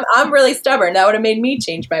change. I'm really stubborn. That would have made me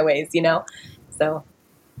change my ways, So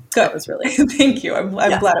Good. that was really Thank you. I'm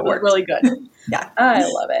glad it worked. really good. Yeah. I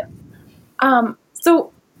love it.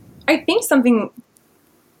 So I think something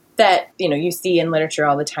that, you see in literature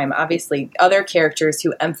all the time, obviously other characters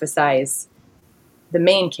who emphasize the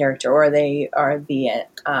main character, or they are they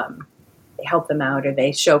help them out, or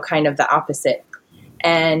they show kind of the opposite.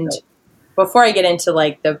 And before I get into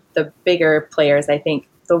like the bigger players, I think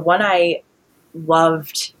the one I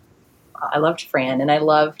loved Fran, and I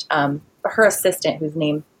loved her assistant, whose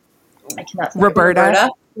name I cannot say Roberta.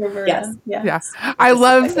 Roberta. Yes. Yeah. Yes. I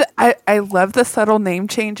love the subtle name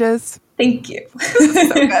changes. Thank you.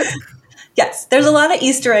 So good. Yes, there's a lot of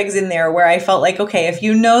Easter eggs in there where I felt like, okay, if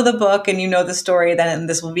you know the book and you know the story, then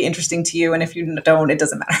this will be interesting to you. And if you don't, it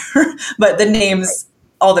doesn't matter. But the names,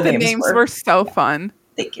 all the names were so fun.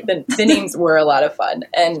 Thank you. The names were a lot of fun.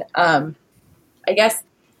 And I guess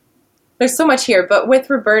there's so much here. But with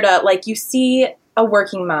Roberta, like you see a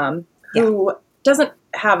working mom who doesn't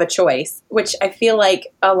have a choice, which I feel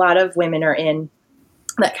like a lot of women are in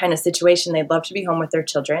that kind of situation. They'd love to be home with their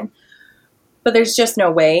children, but there's just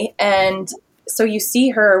no way. And so you see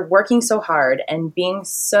her working so hard and being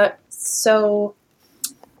so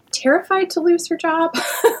terrified to lose her job.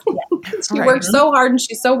 She works so hard and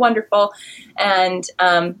she's so wonderful. And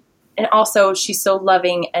also she's so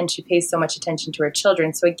loving and she pays so much attention to her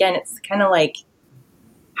children. So again, it's kind of like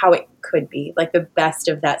how it could be, like the best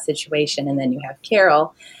of that situation. And then you have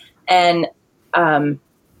Karol, and I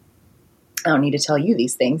don't need to tell you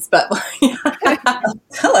these things, but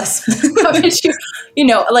tell us.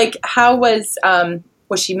 Like how was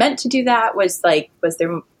she meant to do that? Was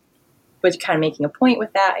kind of making a point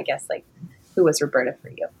with that? I guess, like, who was Roberta for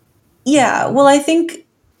you? Yeah, well, I think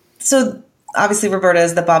so. Obviously, Roberta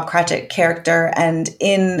is the Bob Cratchit character, and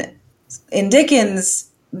in Dickens,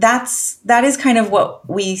 that is kind of what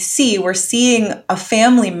we see. We're seeing a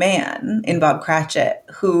family man in Bob Cratchit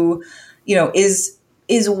who,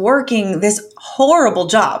 is working this horrible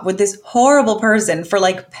job with this horrible person for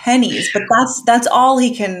like pennies, but that's all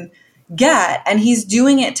he can get, and he's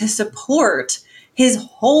doing it to support his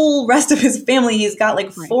whole rest of his family. He's got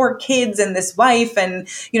like 4 kids and this wife, and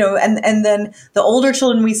and then the older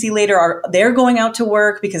children we see later they're going out to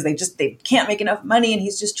work because they can't make enough money, and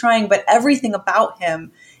he's just trying, but everything about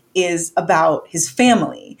him is about his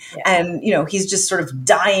family. Yeah. And, he's just sort of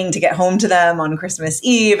dying to get home to them on Christmas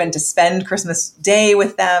Eve and to spend Christmas Day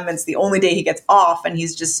with them. And it's the only day he gets off. And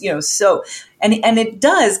he's just, and it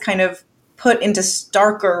does kind of put into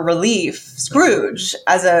starker relief Scrooge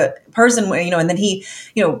as a person, and then he,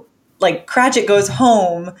 like Cratchit goes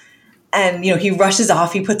home and, he rushes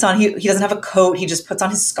off, he doesn't have a coat. He just puts on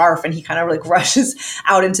his scarf and he kind of like rushes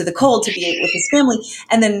out into the cold to be with his family.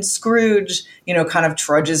 And then Scrooge, kind of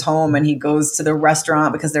trudges home and he goes to the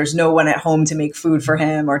restaurant because there's no one at home to make food for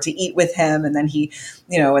him or to eat with him. And then he,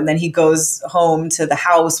 and then he goes home to the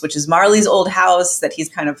house, which is Marley's old house that he's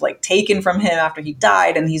kind of like taken from him after he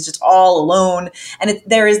died. And he's just all alone. And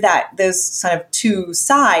there is those kind of 2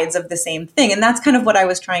 sides of the same thing. And that's kind of what I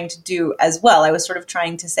was trying to do as well. I was sort of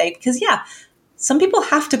trying to say, because some people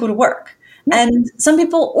have to go to work. And some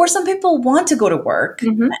people want to go to work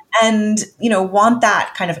and, want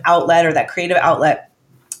that kind of outlet or that creative outlet,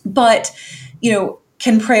 but,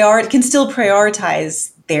 can still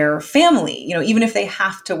prioritize their family, even if they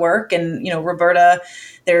have to work. And, Roberta,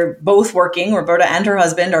 they're both working. Roberta and her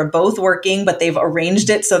husband are both working, but they've arranged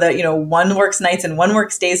it so that, one works nights and one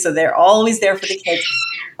works days. So they're always there for the kids.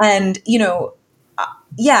 And,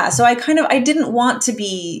 so I didn't want to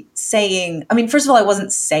be saying, first of all, I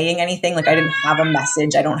wasn't saying anything. Like I didn't have a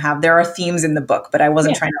message. there are themes in the book, but I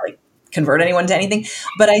wasn't trying to like convert anyone to anything.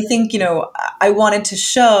 But I think, I wanted to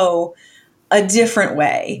show a different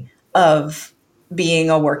way of being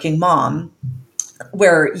a working mom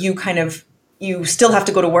where you still have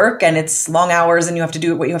to go to work and it's long hours and you have to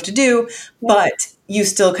do what you have to do, but you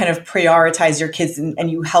still kind of prioritize your kids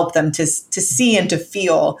and you help them to see and to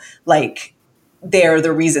feel like they're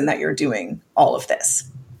the reason that you're doing all of this.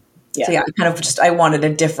 Yeah. So I wanted a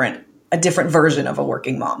different version of a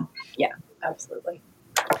working mom. Yeah, absolutely.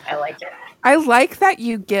 I like it. I like that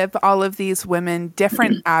you give all of these women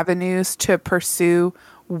different avenues to pursue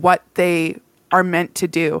what they are meant to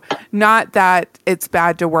do. Not that it's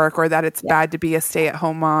bad to work or that it's bad to be a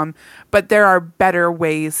stay-at-home mom, but there are better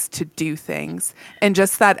ways to do things. And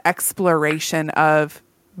just that exploration of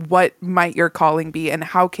what might your calling be and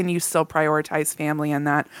how can you still prioritize family in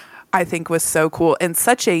that, I think was so cool and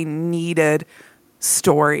such a needed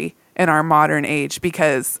story in our modern age,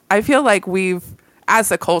 because I feel like we've, as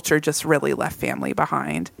a culture, just really left family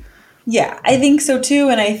behind. Yeah, I think so too.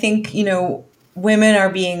 And I think, women are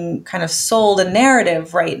being kind of sold a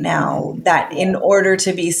narrative right now that in order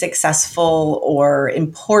to be successful or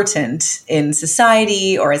important in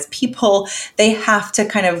society or as people, they have to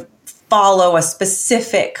kind of follow a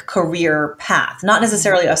specific career path, not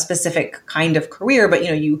necessarily a specific kind of career, but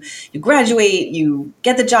you graduate, you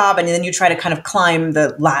get the job, and then you try to kind of climb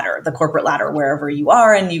the ladder, the corporate ladder, wherever you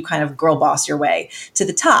are, and you kind of girl boss your way to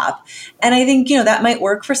the top. And I think, that might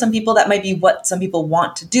work for some people. That might be what some people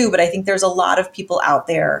want to do. But I think there's a lot of people out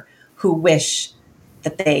there who wish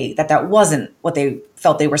that wasn't what they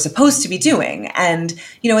felt they were supposed to be doing. And,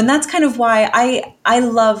 and that's kind of why I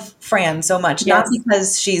love Fran so much, not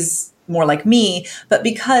because she's more like me, but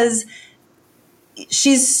because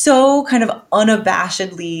she's so kind of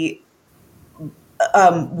unabashedly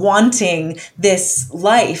wanting this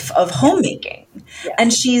life of homemaking.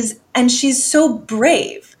 Yes. And she's so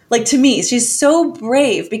brave. Like, to me, she's so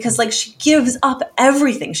brave because, like, she gives up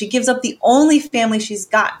everything. She gives up the only family she's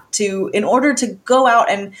got in order to go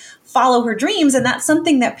out and follow her dreams. And that's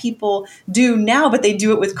something that people do now, but they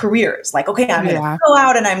do it with careers. Like, okay, I'm going to go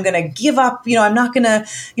out and I'm going to give up, I'm not going to,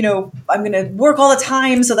 I'm going to work all the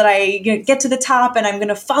time so that I get to the top, and I'm going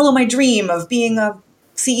to follow my dream of being a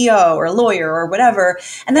CEO or a lawyer or whatever.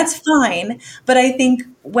 And that's fine. But I think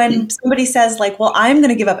when somebody says, like, well, I'm going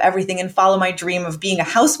to give up everything and follow my dream of being a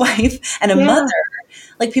housewife and a mother,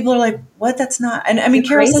 like, people are like, what? That's not. And I mean,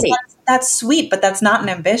 Karol says that's sweet, but that's not an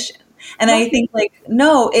ambition. And I think, like,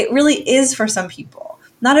 no, it really is for some people.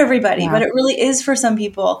 Not everybody, but it really is for some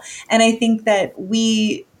people. And I think that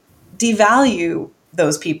we devalue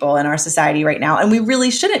those people in our society right now. And we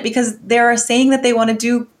really shouldn't, because they're saying that they want to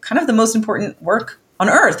do kind of the most important work on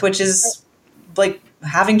earth, which is like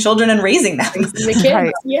having children and raising them. The kids.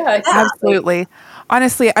 Right. Yeah, exactly. Absolutely.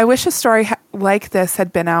 Honestly, I wish a story like this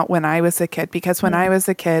had been out when I was a kid, because when I was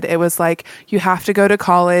a kid, it was like, you have to go to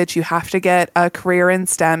college, you have to get a career in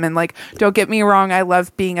STEM. And, like, don't get me wrong, I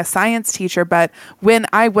love being a science teacher, but when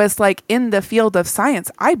I was, like, in the field of science,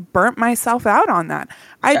 I burnt myself out on that.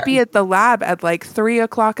 I'd be at the lab at like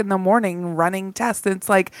 3:00 in the morning running tests. And it's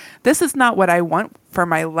like, this is not what I want for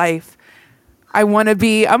my life. I want to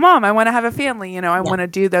be a mom. I want to have a family. I want to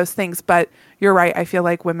do those things. But you're right. I feel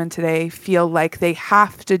like women today feel like they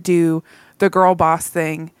have to do the girl boss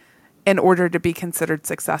thing in order to be considered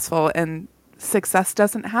successful. And success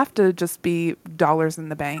doesn't have to just be dollars in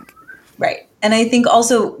the bank. Right. And I think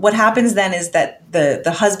also what happens then is that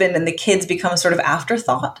the husband and the kids become a sort of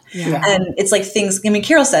afterthought. Yeah. And it's like things, I mean,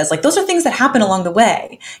 Karol says, like, those are things that happen along the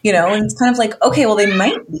way, and it's kind of like, okay, well, they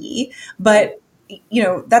might be, but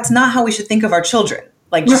that's not how we should think of our children,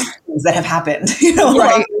 like just things that have happened,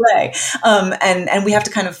 along the way. And we have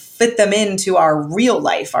to kind of fit them into our real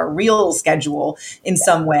life, our real schedule in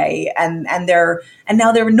some way. And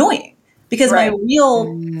now they're annoying, because my real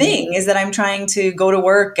thing is that I'm trying to go to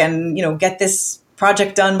work and, get this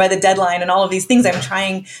project done by the deadline and all of these things. I'm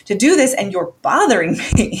trying to do this, and you're bothering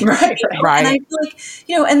me. Right. And I feel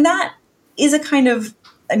like, and that is a kind of,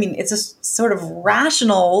 I mean, it's a sort of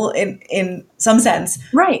rational in some sense.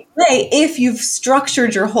 Right. If you've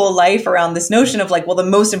structured your whole life around this notion of, like, well, the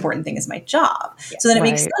most important thing is my job. Yeah. So then it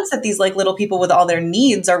makes sense that these, like, little people with all their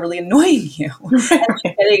needs are really annoying you and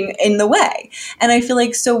getting in the way. And I feel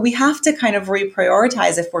like, so we have to kind of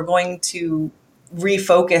reprioritize if we're going to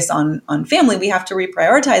refocus on family. We have to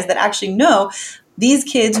reprioritize that. Actually, no, these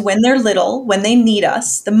kids, when they're little, when they need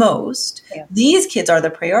us the most, these kids are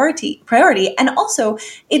the priority. And also,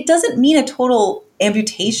 it doesn't mean a total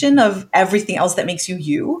amputation of everything else that makes you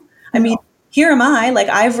you. I mean, here am I, like,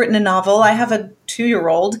 I've written a novel. I have a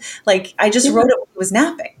 2-year-old. Like, I just wrote it when he was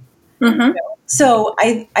napping. Mm-hmm. So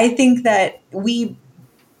I think that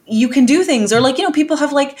you can do things, or, like, people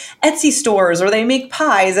have, like, Etsy stores, or they make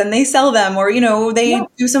pies and they sell them, or, they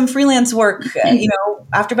do some freelance work,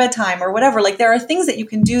 after bedtime or whatever. Like, there are things that you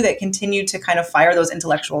can do that continue to kind of fire those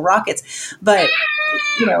intellectual rockets. But,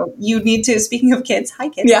 you need to, speaking of kids, hi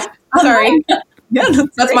kids. Yeah. Sorry. Yeah,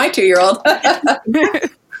 that's my 2-year-old.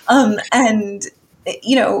 And,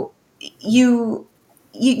 you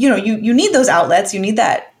need those outlets, you need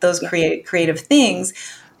those creative things,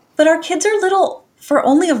 but our kids are little for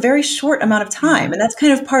only a very short amount of time. And that's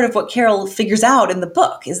kind of part of what Karol figures out in the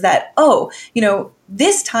book, is that,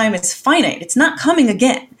 this time is finite. It's not coming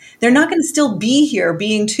again. They're not going to still be here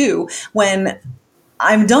being 2 when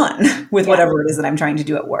I'm done with whatever it is that I'm trying to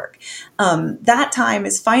do at work. That time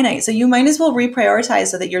is finite. So you might as well reprioritize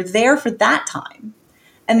so that you're there for that time.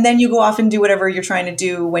 And then you go off and do whatever you're trying to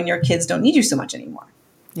do when your kids don't need you so much anymore.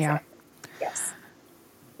 Yeah. Yes.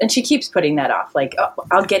 And she keeps putting that off. Like, oh,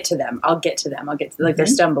 I'll get to them. Like, they're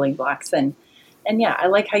stumbling blocks. And yeah, I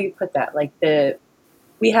like how you put that. Like,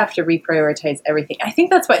 we have to reprioritize everything. I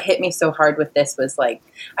think that's what hit me so hard with this was, like,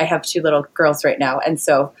 I have 2 little girls right now. And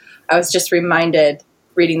so I was just reminded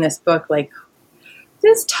reading this book, like,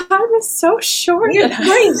 this time is so short. Yes.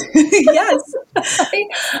 Yes.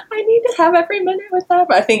 I need to have every minute with them.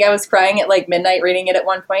 I think I was crying at, like, midnight reading it at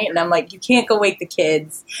one point, and I'm like, you can't go wake the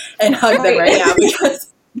kids and hug them right now,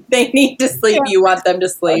 because they need to sleep. You want them to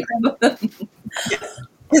sleep.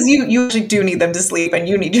 Because you actually do need them to sleep, and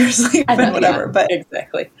you need your sleep and whatever. But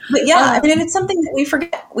exactly. But yeah, I mean, it's something that we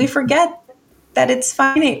forget. We forget that it's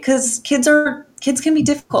finite because kids can be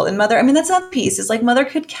difficult, and that's another piece. It's like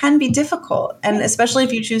motherhood can be difficult, and especially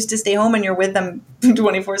if you choose to stay home and you're with them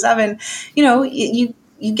 24/7, you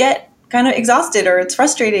get kind of exhausted, or it's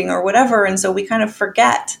frustrating or whatever, and so we kind of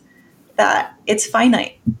forget that it's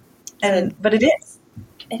finite, but it is.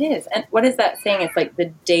 It is. And what is that saying? It's like the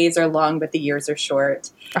days are long, but the years are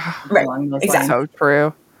short. Right. Along those Exactly. lines. So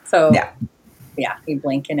true. So yeah, you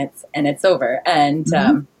blink and it's over. And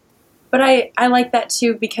but I like that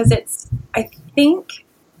too, because I think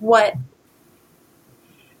what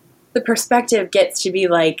the perspective gets to be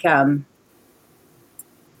like,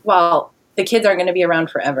 well, the kids aren't going to be around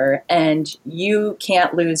forever, and you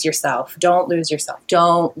can't lose yourself. Don't lose yourself.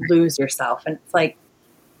 Don't lose yourself. And it's like,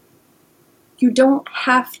 you don't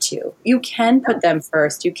have to. You can put them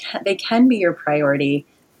first. They can be your priority.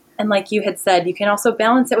 And like you had said, you can also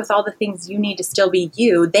balance it with all the things you need to still be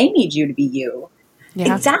you. They need you to be you.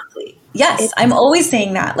 Yeah. Exactly. Yes. I'm always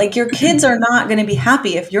saying that. Like, your kids are not going to be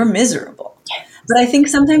happy if you're miserable. But I think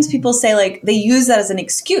sometimes people say, like, they use that as an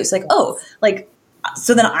excuse. Like, oh, like,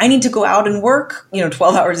 so then I need to go out and work,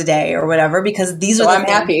 12 hours a day or whatever, because these are I'm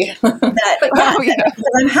happy.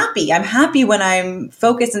 I'm happy. I'm happy when I'm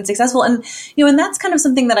focused and successful. And, and that's kind of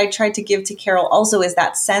something that I tried to give to Karol also, is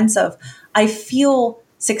that sense of, I feel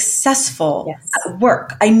successful at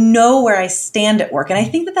work. I know where I stand at work. And I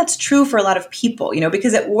think that that's true for a lot of people,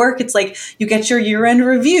 because at work, it's like you get your year-end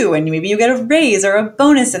review and maybe you get a raise or a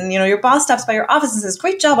bonus, and, your boss stops by your office and says,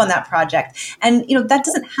 great job on that project. And, that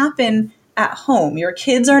doesn't happen at home. Your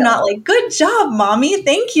kids are not like, good job, mommy.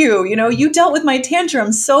 Thank you. You dealt with my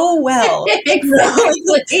tantrum so well. Exactly.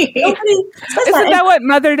 Isn't that what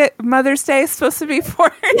Mother's Day is supposed to be for?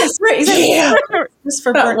 Yes, right. Exactly. Yeah. Just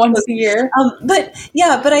for about once a year. But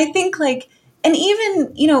I think like, and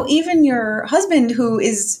even your husband, who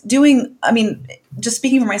is doing, just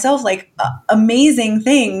speaking for myself, like amazing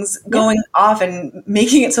things, going off and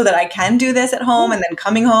making it so that I can do this at home, and then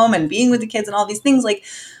coming home and being with the kids and all these things, like,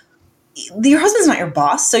 your husband's not your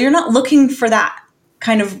boss, so you're not looking for that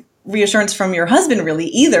kind of reassurance from your husband really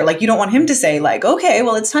either. Like, you don't want him to say like, okay,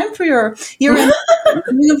 well, it's time for you're doing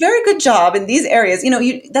a very good job in these areas.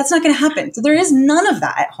 That's not going to happen. So there is none of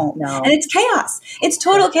that at home. No. And it's chaos. It's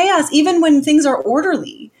total chaos. Even when things are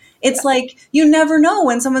orderly, it's like, you never know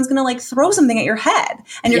when someone's going to like throw something at your head,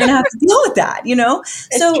 and you're going to have to deal with that,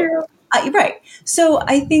 It's true. Right. So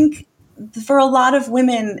I think, for a lot of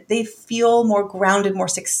women, they feel more grounded, more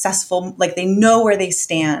successful, like they know where they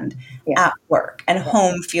stand at work, and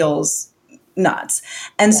home feels nuts.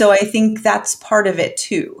 And so I think that's part of it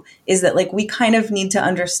too, is that like, we kind of need to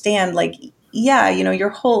understand, like,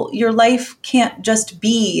 your life can't just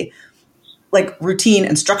be like routine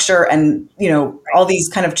and structure and, all these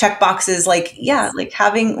kind of check boxes. Like, like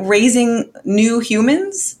raising new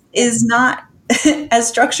humans is not as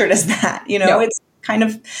structured as that, it's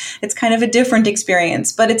kind of a different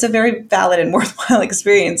experience, but it's a very valid and worthwhile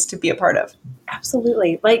experience to be a part of.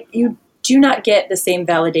 Absolutely. Like, you do not get the same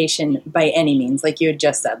validation by any means. Like you had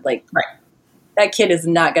just said, like, that kid is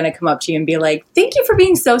not going to come up to you and be like, thank you for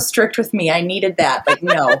being so strict with me. I needed that. Like,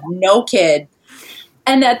 no kid.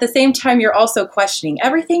 And at the same time, you're also questioning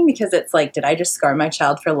everything, because it's like, did I just scar my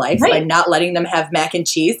child for life by not letting them have mac and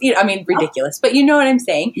cheese? Ridiculous. But you know what I'm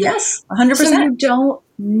saying? Yes, 100%. So you don't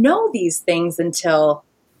know these things until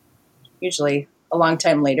usually a long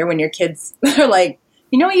time later, when your kids are like,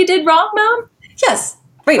 you know what you did wrong, Mom? Yes.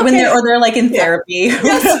 Right. Okay. When they're like in therapy.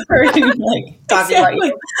 Yes. Or like talking about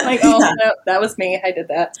you. Like, no, that was me. I did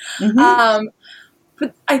that. Mm-hmm.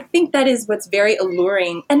 But I think that is what's very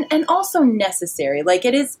alluring and also necessary. Like,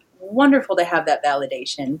 it is wonderful to have that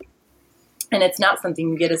validation, and it's not something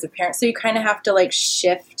you get as a parent. So you kind of have to like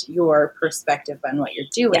shift your perspective on what you're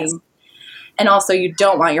doing. Yes. And also, you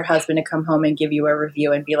don't want your husband to come home and give you a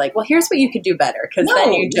review and be like, well, here's what you could do better. Because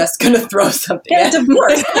then you're just going to throw something at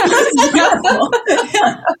divorce.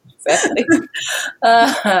 Exactly.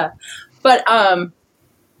 But I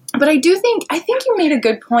think you made a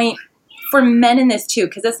good point for men in this too,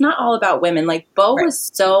 because it's not all about women. Like, Bo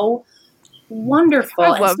was so wonderful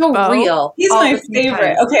and so Bo. Real. He's my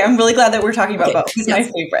favorite. Okay, I'm really glad that we're talking about Bo. He's my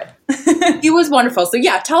favorite. He was wonderful. So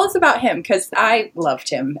yeah, tell us about him, because I loved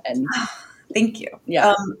him. And thank you.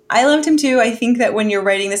 Yeah, I loved him too. I think that when you're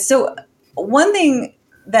writing this, so one thing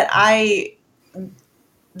that I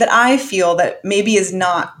feel that maybe is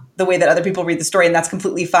not the way that other people read the story, and that's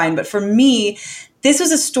completely fine. But for me, this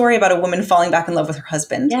was a story about a woman falling back in love with her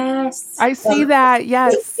husband. Yes. I see that.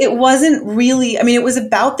 Yes. It wasn't really, it was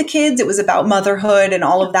about the kids. It was about motherhood and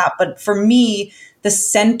all of that. But for me, the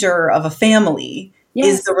center of a family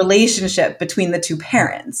is the relationship between the two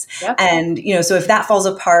parents. Yep. And, so if that falls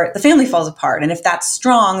apart, the family falls apart. And if that's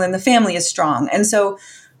strong, then the family is strong. And so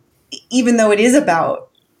even though it is about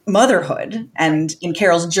motherhood, and in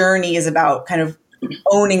Carol's journey is about kind of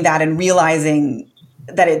owning that and realizing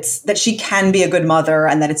that she can be a good mother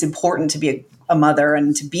and that it's important to be a mother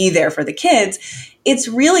and to be there for the kids, it's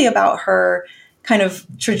really about her kind of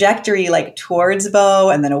trajectory, like towards Bo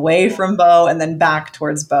and then away from Bo and then back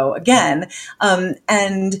towards Bo again.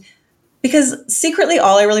 And because secretly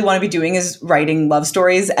all I really want to be doing is writing love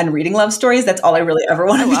stories and reading love stories. That's all I really ever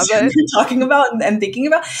want to be talking about and thinking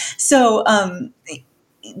about. So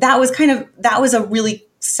that was a really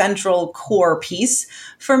central core piece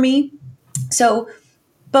for me. So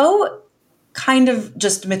Bo kind of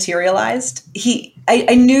just materialized.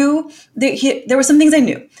 I knew that there were some things I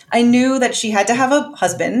knew. I knew that she had to have a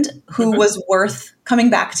husband who was worth coming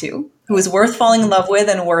back to, who was worth falling in love with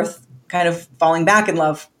and worth kind of falling back in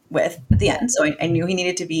love with at the end. So I knew he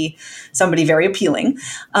needed to be somebody very appealing.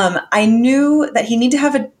 I knew that he needed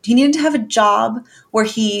to have a job where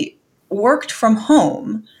he worked from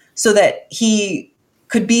home so that he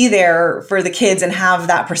could be there for the kids and have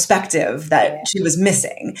that perspective that she was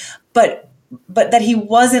missing. But that he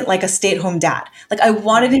wasn't like a stay-at-home dad. Like I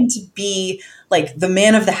wanted him to be like the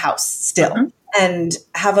man of the house still and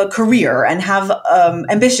have a career and have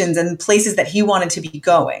ambitions and places that he wanted to be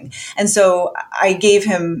going. And so I gave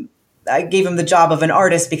him the job of an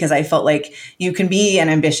artist because I felt like you can be an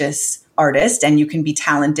ambitious artist and you can be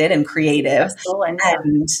talented and creative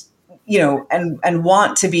and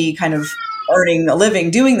want to be kind of earning a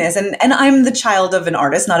living doing this. And I'm the child of an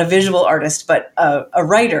artist, not a visual artist, but a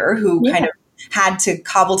writer who kind of had to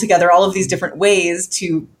cobble together all of these different ways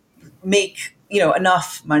to make,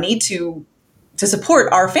 enough money to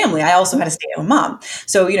support our family. I also had a stay-at-home mom.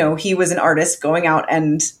 So, he was an artist going out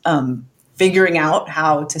and figuring out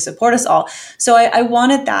how to support us all. So I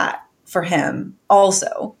wanted that for him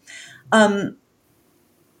also. And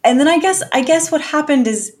then I guess what happened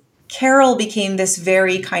is Karol became this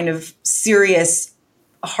very kind of serious,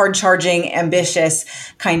 hard-charging, ambitious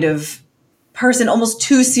kind of person, almost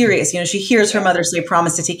too serious. She hears her mother say,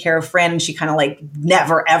 promise to take care of Fran, and she kind of like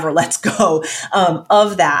never, ever lets go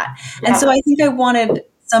of that. Yeah. And so I think I wanted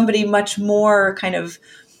somebody much more kind of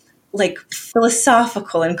like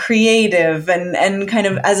philosophical and creative and kind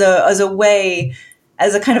of as a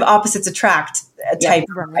kind of opposites attract type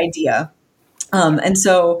of idea. And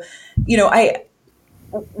so, he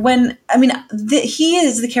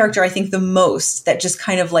is the character I think the most that just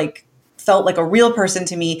kind of like felt like a real person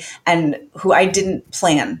to me and who I didn't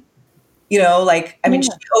plan, she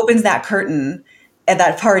opens that curtain at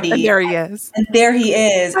that party. And there he is. And there he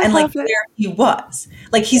is. And like there he was.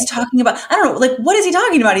 Like he's talking about, I don't know, like what is he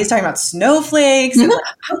talking about? He's talking about snowflakes and like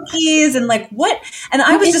cookies and like what? And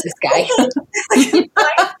I was just this guy.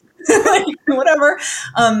 like, whatever.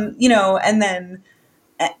 And then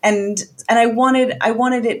and I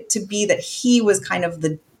wanted it to be that he was kind of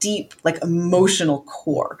the deep, like emotional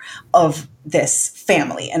core of this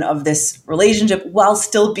family and of this relationship while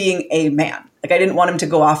still being a man. Like I didn't want him to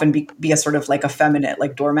go off and be a sort of like effeminate,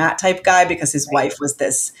 like doormat type guy because his wife was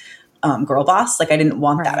this girl boss. Like I didn't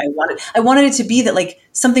want that. I wanted it to be that like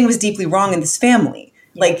something was deeply wrong in this family.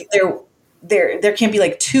 Like there can't be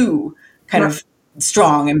like two kind of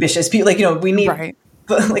strong, ambitious people. Like, we need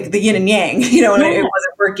like the yin and yang, and it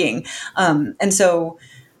wasn't working. And so,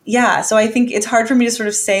 so I think it's hard for me to sort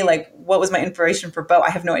of say like, what was my inspiration for Bo?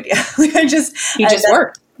 I have no idea. Like he just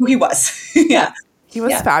worked. Who he was. Yeah. He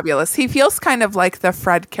was fabulous. He feels kind of like the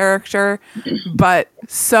Fred character, but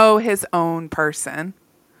so his own person.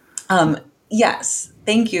 Yes.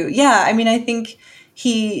 Thank you. Yeah. I mean, I think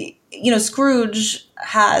he, Scrooge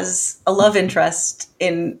has a love interest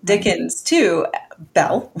in Dickens too,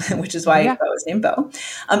 Belle, which is why Bo is named Bo.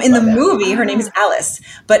 In the movie, her name is Alice,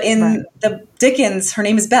 but in the Dickens, her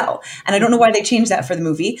name is Belle. And I don't know why they changed that for the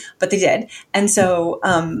movie, but they did. And so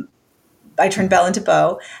I turned Belle into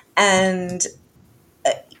Bo. And,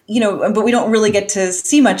 but we don't really get to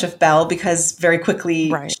see much of Belle because very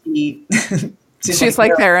quickly she's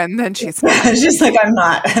like there and then she's not. She's like,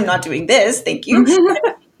 I'm not doing this. Thank you.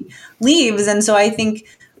 Leaves. And so I think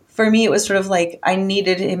for me, it was sort of like I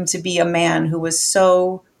needed him to be a man who was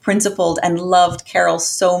so principled and loved Karol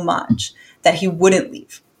so much that he wouldn't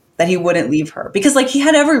leave her because like he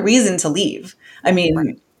had every reason to leave. I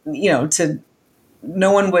mean,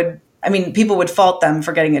 people would fault them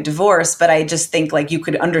for getting a divorce, but I just think like you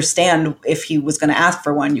could understand if he was going to ask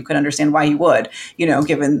for one, you could understand why he would,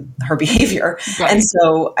 given her behavior. Right. And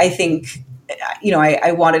so I think,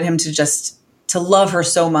 I wanted him to love her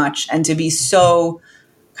so much and to be so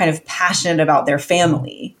kind of passionate about their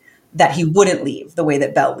family that he wouldn't leave the way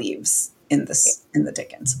that Belle leaves in the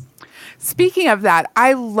Dickens. Speaking of that,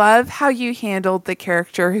 I love how you handled the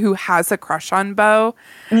character who has a crush on Beau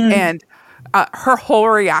and her whole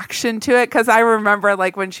reaction to it. Because I remember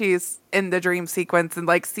like when she's in the dream sequence and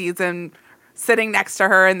like sees him sitting next to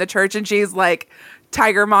her in the church and she's like,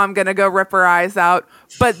 Tiger Mom gonna go rip her eyes out.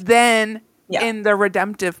 But then in the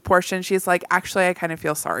redemptive portion, she's like, actually, I kind of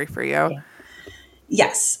feel sorry for you. Yeah.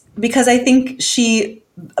 Yes, because I think she,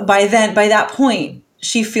 by that point,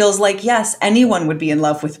 she feels like, yes, anyone would be in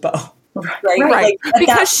love with Beau. Right. Like,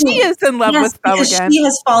 because she is in love with Beau again. She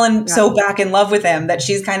has fallen so back in love with him that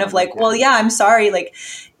she's kind of like, well, yeah, I'm sorry. Like,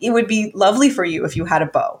 it would be lovely for you if you had a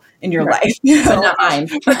Beau in your life. You know? But not mine.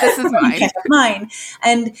 But this is mine. Mine.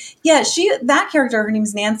 And yeah, that character, her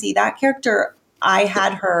name's Nancy, that character, I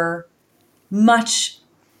had her much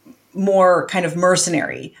more kind of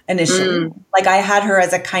mercenary initially. Like I had her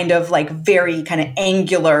as a kind of like very kind of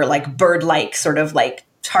angular, like bird-like sort of like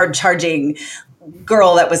charging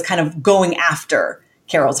girl that was kind of going after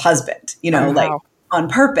Carol's husband, you know, like on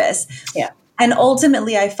purpose. Yeah. And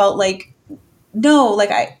ultimately I felt like, no, like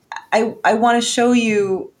I want to show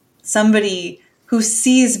you somebody who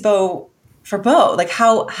sees Beau for Beau, like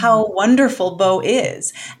how wonderful Beau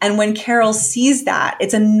is. And when Carol sees that,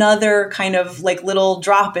 it's another kind of like little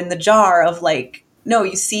drop in the jar of like, no,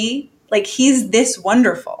 you see, like he's this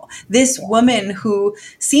wonderful. This woman who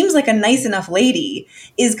seems like a nice enough lady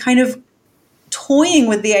is kind of toying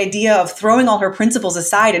with the idea of throwing all her principles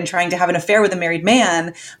aside and trying to have an affair with a married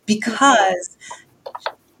man because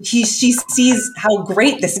she sees how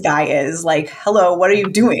great this guy is. Like, hello, what are you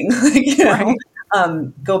doing? You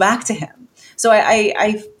know, go back to him. So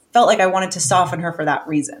I felt like I wanted to soften her for that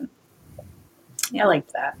reason. Yeah, I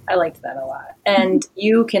liked that. I liked that a lot. And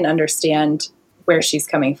you can understand where she's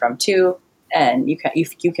coming from too, and you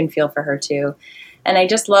can feel for her too. And I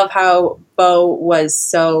just love how Beau was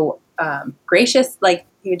so gracious, like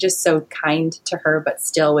he was just so kind to her, but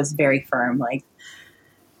still was very firm. Like,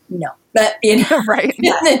 no, but you know, right?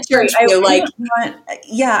 Yeah, the church.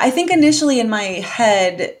 I think initially in my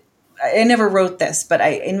head, I never wrote this, but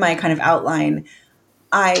in my kind of outline,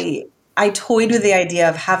 I toyed with the idea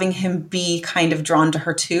of having him be kind of drawn to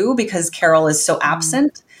her too, because Carol is so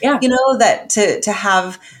absent. Yeah, you know, that to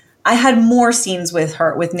have. I had more scenes with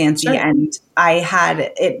Nancy, and I had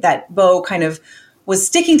it that Beau kind of was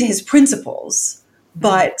sticking to his principles,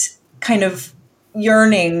 but kind of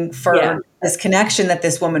yearning for this connection that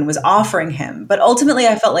this woman was offering him. But ultimately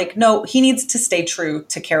I felt like, no, he needs to stay true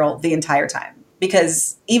to Carol the entire time,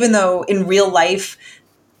 because even though in real life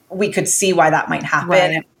we could see why that might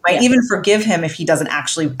happen, we might even forgive him if he doesn't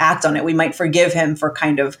actually act on it. We might forgive him for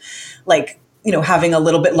kind of like, you know, having a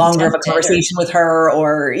little bit longer of a conversation with her,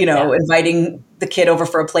 or, you know, inviting the kid over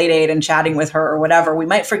for a play date and chatting with her or whatever. We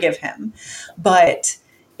might forgive him. But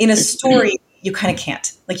in a story, you kind of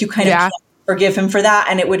can't. Like, you kind of can't forgive him for that,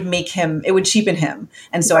 and it would cheapen him.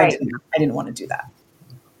 And so I didn't want to do that.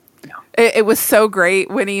 No. It was so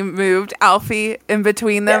great when he moved Alfie in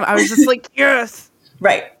between them. I was just like, yes.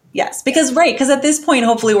 Right. Yes, because at this point,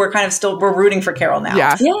 hopefully we're kind of we're rooting for Carol now.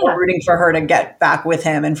 Yeah. We're rooting for her to get back with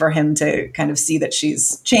him and for him to kind of see that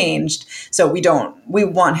she's changed. So we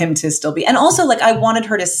want him to still be. And also, like, I wanted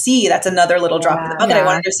her to see, that's another little drop in the bucket. I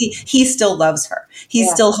wanted her to see he still loves her.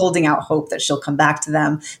 He's still holding out hope that she'll come back to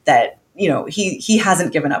them, that, you know, he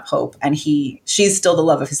hasn't given up hope, and she's still the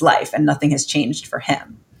love of his life, and nothing has changed for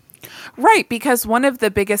him. Right, because one of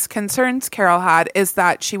the biggest concerns Carol had is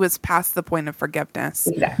that she was past the point of forgiveness.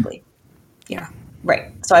 Exactly. Yeah.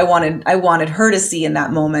 Right. So I wanted her to see in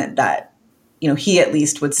that moment that, you know, he at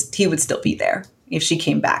least would still be there. If she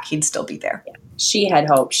came back, he'd still be there. Yeah. She had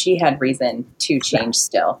hope. She had reason to change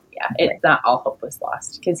still. Yeah. It's not all hope was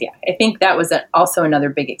lost. Because, I think that was also another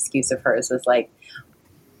big excuse of hers, was like,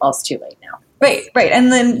 well, it's too late now. Right.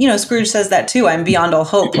 And then, you know, Scrooge says that too. I'm beyond all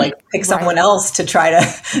hope. Like, pick someone else to try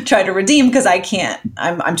to redeem, because I can't.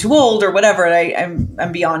 I'm too old or whatever.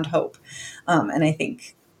 I'm beyond hope. And I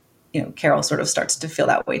think, you know, Carol sort of starts to feel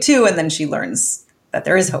that way too, and then she learns that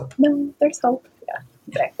there is hope. No, there's hope. Yeah,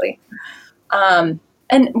 exactly. And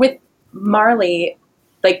with Marley,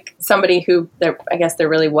 like somebody who I guess there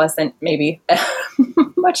really wasn't maybe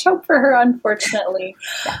much hope for her, unfortunately.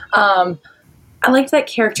 I liked that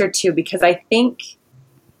character too, because I think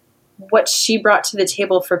what she brought to the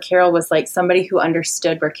table for Carol was like somebody who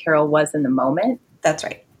understood where Carol was in the moment. That's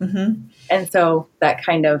right. Mm-hmm. And so that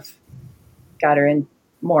kind of got her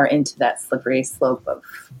more into that slippery slope of,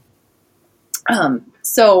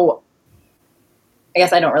 so I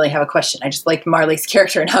guess I don't really have a question. I just liked Marley's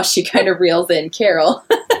character and how she kind of reels in Carol.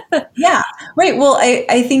 Yeah, right. Well,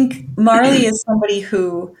 I think Marley is somebody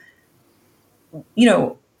who, you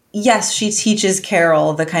know, yes, she teaches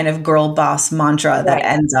Carol the kind of girl boss mantra that Right.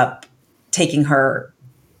 ends up taking her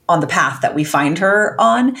on the path that we find her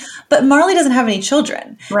on. But Marley doesn't have any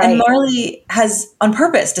children. And Right. Marley has on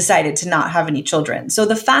purpose decided to not have any children. So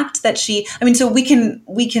the fact that I mean, so we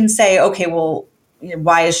can say, okay, well, you know,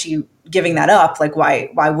 why is she giving that up? Like, why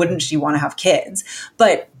wouldn't she want to have kids?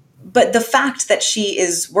 But the fact that she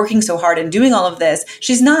is working so hard and doing all of this,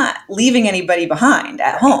 she's not leaving anybody behind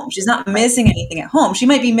at home. She's not missing anything at home. She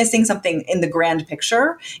might be missing something in the grand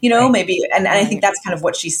picture, you know, maybe. And I think that's kind of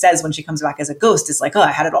what she says when she comes back as a ghost is like, oh,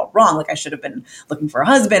 I had it all wrong. Like I should have been looking for a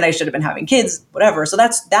husband. I should have been having kids, whatever. So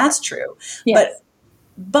that's true. Yes.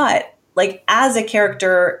 But like as a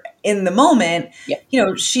character in the moment, Yeah. you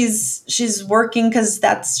know, she's working because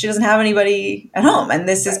she doesn't have anybody at home. And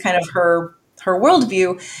this is kind of her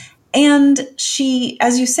worldview. And she,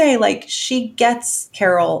 as you say, like she gets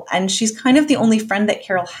Carol and she's kind of the only friend that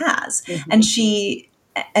Carol has. And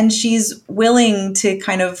she's willing to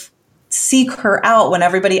kind of seek her out when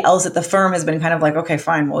everybody else at the firm has been kind of like, okay,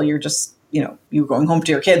 fine. Well, you're just, you know, you're going home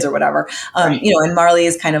to your kids or whatever. You know, and Marley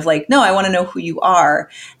is kind of like, no, I want to know who you are.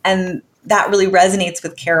 And that really resonates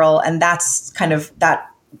with Carol. And that's kind of, that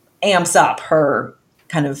amps up her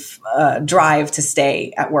kind of drive to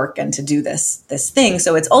stay at work and to do this thing.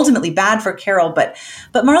 So it's ultimately bad for Carol, but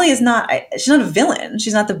Marley is not, she's not a villain.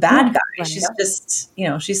 She's not the bad guy. She's just, you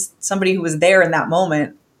know, she's somebody who was there in that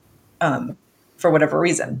moment for whatever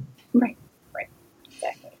reason. Right.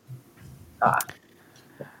 Exactly.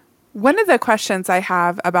 One of the questions I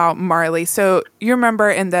have about Marley, so you remember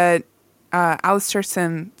in the Alistair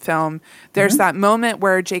Sim film, there's that moment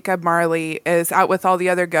where Jacob Marley is out with all the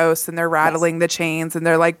other ghosts and they're rattling the chains and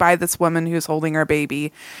they're like by this woman who's holding her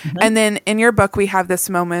baby. And then in your book, we have this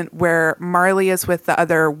moment where Marley is with the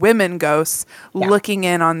other women ghosts looking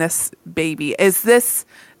in on this baby. Is this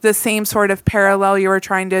the same sort of parallel you were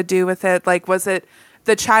trying to do with it? Like, was it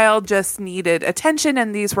the child just needed attention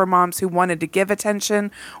and these were moms who wanted to give attention?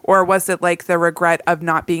 Or was it like the regret of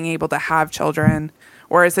not being able to have children?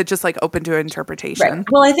 Or is it just like open to interpretation? Right.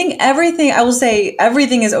 Well, I think I will say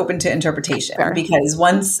everything is open to interpretation. Fair.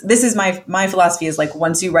 Because this is my philosophy is like,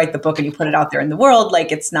 once you write the book and you put it out there in the world,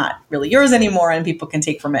 like it's not really yours anymore and people can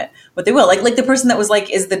take from it what they will. Like the person that was like,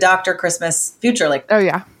 is the Dr. Christmas future? Like, oh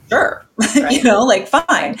yeah, sure. You know, like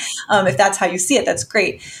fine. If that's how you see it, that's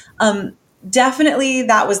great. Definitely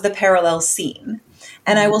that was the parallel scene.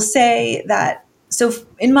 And I will say that, so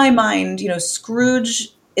in my mind, you know, Scrooge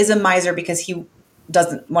is a miser because he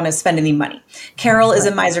doesn't want to spend any money. Carol is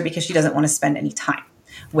a miser because she doesn't want to spend any time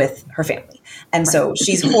with her family. And so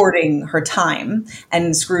she's hoarding her time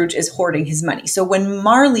and Scrooge is hoarding his money. So when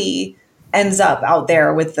Marley ends up out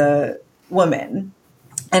there with the woman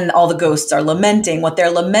and all the ghosts are lamenting, what they're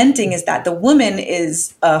lamenting is that the woman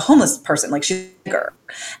is a homeless person, like she's a girl,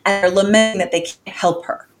 and they're lamenting that they can't help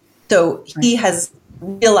her. So he has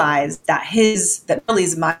realized that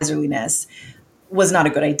Marley's miserliness was not a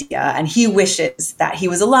good idea. And he wishes that he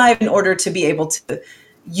was alive in order to be able to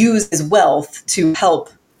use his wealth to help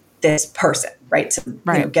this person, right? To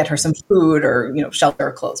You know, get her some food or, you know, shelter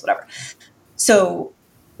or clothes, whatever. So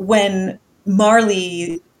when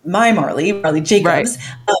Marley Jacobs,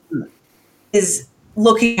 is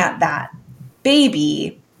looking at that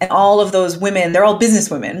baby and all of those women, they're all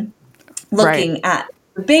business women looking at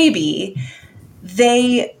the baby,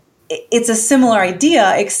 it's a similar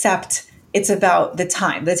idea, except it's about the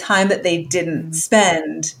time that they didn't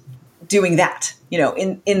spend doing that, you know,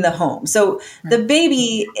 in the home. So the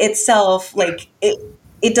baby itself, like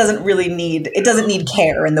it doesn't need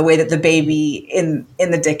care in the way that the baby in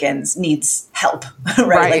the Dickens needs help,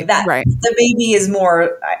 right? Like that. Right. The baby is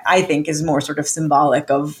more, I think, is more sort of symbolic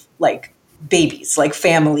of like babies, like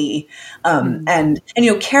family. And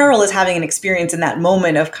you know, Carol is having an experience in that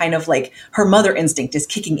moment of kind of like her mother instinct is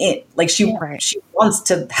kicking in. Like she wants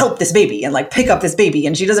to help this baby and like pick up this baby.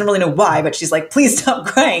 And she doesn't really know why, but she's like, please stop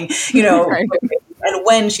crying, you know. And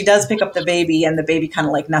when she does pick up the baby and the baby kind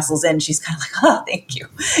of like nestles in, she's kind of like, oh, thank you,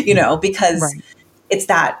 you know, because it's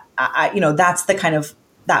that, you know, that's the kind of,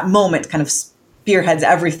 that moment kind of spearheads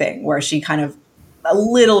everything where she kind of a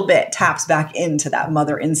little bit taps back into that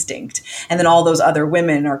mother instinct. And then all those other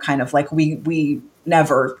women are kind of like, we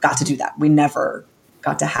never got to do that. We never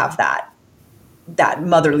got to have that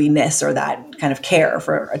motherliness or that kind of care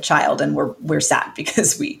for a child. And we're sad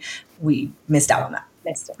because we missed out on that.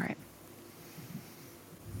 Missed it. Right.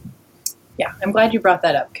 Yeah, I'm glad you brought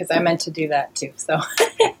that up because I meant to do that too. So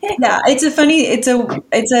yeah, it's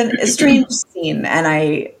a strange scene, and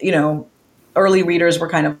I, you know, early readers were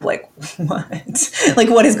kind of like, what? Like,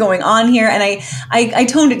 what is going on here? And I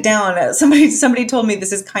toned it down. Somebody told me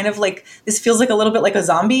this is kind of like, this feels like a little bit like a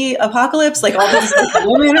zombie apocalypse. Like all these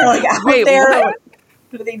women are like out Wait, there. what?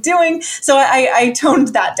 What are they doing? So I toned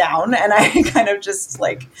that down, and I kind of just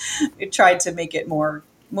like tried to make it more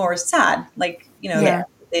sad. Like,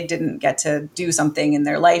 they didn't get to do something in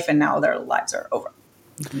their life, and now their lives are over.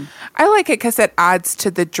 Mm-hmm. I like it because it adds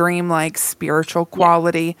to the dreamlike spiritual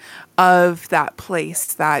quality of that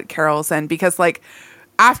place that Carol's in. Because like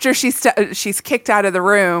after she's kicked out of the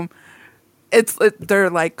room, they're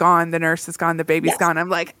like gone. The nurse is gone. The baby's gone. I'm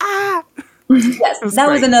like, ah. Yes, that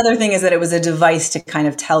was another thing, is that it was a device to kind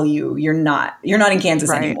of tell you you're not in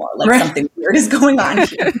Kansas anymore. Like something weird is going on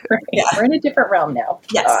here. Yeah, we're in a different realm now.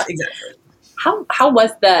 Yes, exactly. How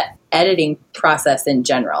was the editing process in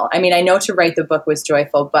general? I mean, I know to write the book was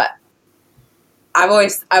joyful, but I'm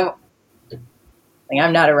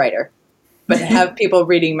not a writer, but to have people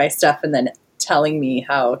reading my stuff and then telling me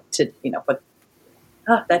how to,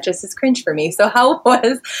 that just is cringe for me. So how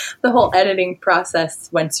was the whole editing process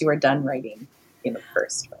once you were done writing the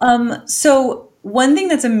first one? So one thing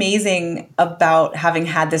that's amazing about having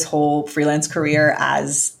had this whole freelance career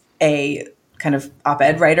as a kind of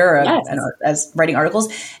op-ed writer as writing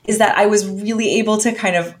articles is that I was really able to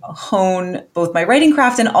kind of hone both my writing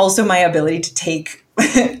craft and also my ability to take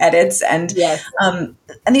edits. And the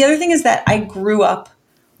other thing is that I grew up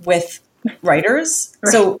with writers.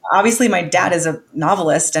 Right. So obviously my dad is a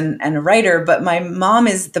novelist and a writer, but my mom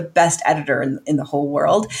is the best editor in the whole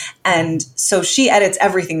world. And so she edits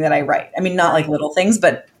everything that I write. I mean, not like little things,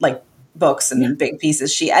 but like books and big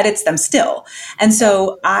pieces. She edits them still. And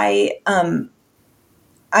so I'm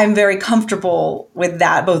very comfortable with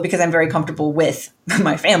that, both because I'm very comfortable with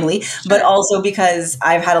my family, but also because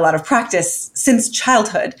I've had a lot of practice since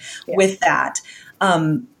childhood with that.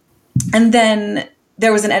 And then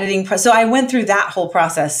there was an editing process. So I went through that whole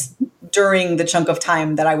process during the chunk of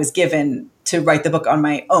time that I was given to write the book on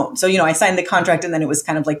my own. So, I signed the contract, and then it was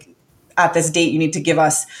kind of like, at this date, you need to give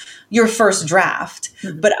us your first draft.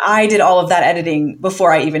 Mm-hmm. But I did all of that editing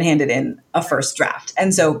before I even handed in a first draft.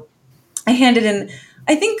 And so I handed in,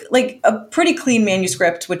 I think, like a pretty clean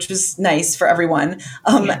manuscript, which was nice for everyone.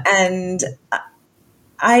 And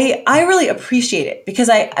I really appreciate it because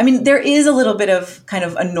I mean, there is a little bit of kind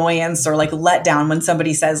of annoyance or like letdown when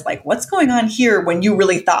somebody says like, what's going on here, when you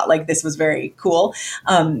really thought like this was very cool.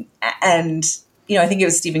 And, I think it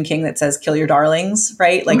was Stephen King that says, kill your darlings,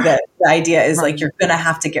 right? Like the idea is like, you're going to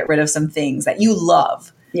have to get rid of some things that you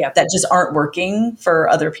love that just aren't working for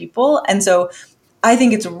other people. And so I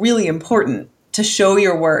think it's really important to show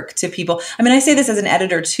your work to people. I mean, I say this as an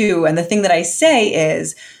editor too. And the thing that I say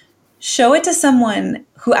is, show it to someone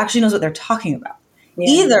who actually knows what they're talking about. Yeah.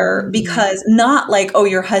 Either because not like, oh,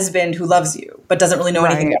 your husband who loves you, but doesn't really know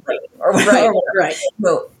anything about writing or whatever. Right.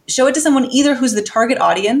 So show it to someone either who's the target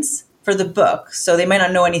audience for the book. So they might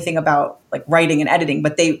not know anything about like writing and editing,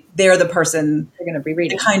 but they're the person, they're going to be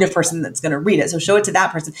reading, the kind of person that's going to read it. So show it to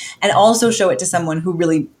that person, and also show it to someone who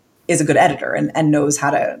really is a good editor and knows how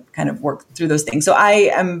to kind of work through those things. So I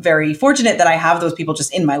am very fortunate that I have those people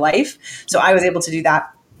just in my life. So I was able to do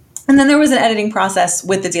that. And then there was an editing process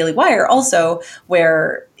with the Daily Wire also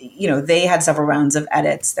where, they had several rounds of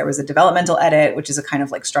edits. There was a developmental edit, which is a kind of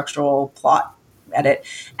like structural plot edit,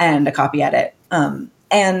 and a copy edit.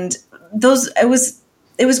 And those, it was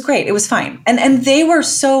great. It was fine. And they were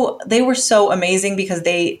so amazing because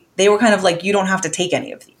they were kind of like, you don't have to take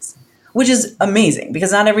any of these, which is amazing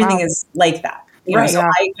because not everything is like that. So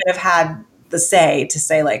I kind of had the say to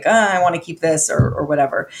say like, I want to keep this or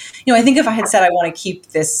whatever. I think if I had said I want to keep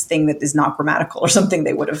this thing that is not grammatical or something,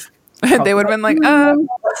 they would have been like,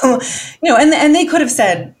 and they could have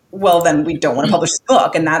said, well, then we don't want to publish the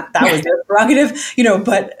book, and that was their prerogative,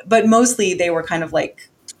 but mostly they were kind of like,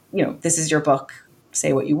 this is your book,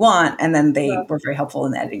 say what you want, and then they were very helpful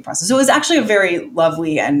in the editing process. So it was actually a very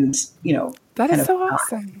lovely and that is so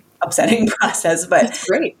awesome, upsetting process, but that's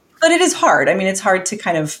great. But it is hard. I mean, it's hard to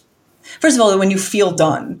kind of, first of all, when you feel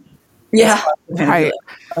done. Yeah. Right.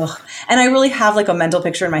 Like, and I really have like a mental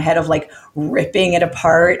picture in my head of like ripping it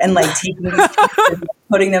apart and like taking these pieces and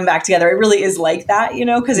putting them back together. It really is like that,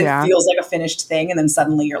 because it feels like a finished thing. And then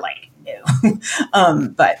suddenly you're like,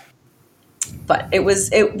 ew. But it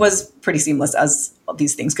was pretty seamless as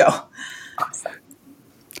these things go. Awesome.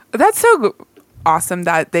 That's so awesome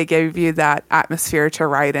that they gave you that atmosphere to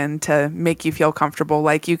write in to make you feel comfortable.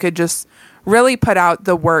 Like you could just really put out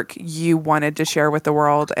the work you wanted to share with the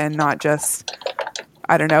world and not just,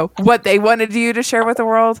 I don't know, what they wanted you to share with the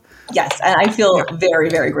world. Yes. And I feel very,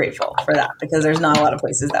 very grateful for that because there's not a lot of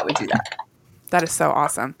places that would do that. That is so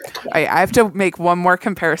awesome. I have to make one more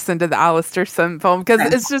comparison to the Alistair Sim film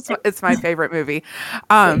because it's my favorite movie.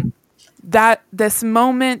 That this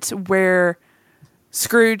moment where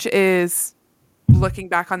Scrooge is looking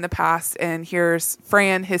back on the past and hears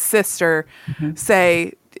Fran, his sister,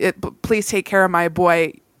 say, "Please take care of my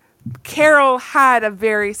boy." Carol had a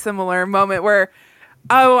very similar moment where,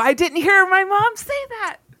 "Oh, I didn't hear my mom say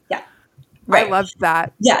that." Yeah. Right. I loved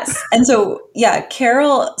that. Yes. And so, yeah,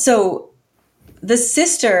 Carol, so the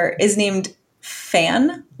sister is named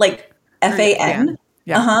Fan, like Fan.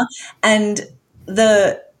 Yeah. Uh-huh. And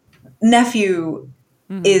the nephew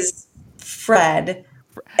is Fred,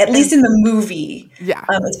 at least in the movie. Yeah.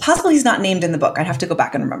 It's possible he's not named in the book. I'd have to go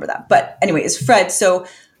back and remember that. But anyway, it's Fred. So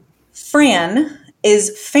Fran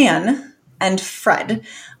is Fan and Fred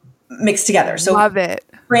mixed together. So love it.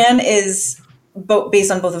 Fran is based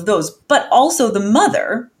on both of those, but also the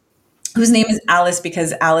mother, whose name is Alice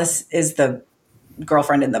because Alice is the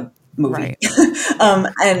girlfriend in the movie.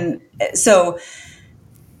 Right. And so,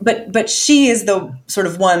 but she is the sort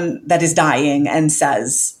of one that is dying and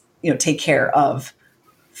says, take care of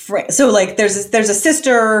Fran. So like there's a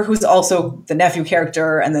sister who's also the nephew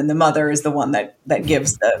character, and then the mother is the one that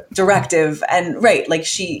gives the directive. And right, like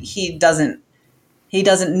he doesn't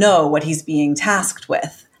know what he's being tasked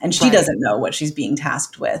with, and she doesn't know what she's being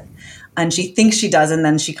tasked with, and she thinks she does, and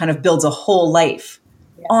then she kind of builds a whole life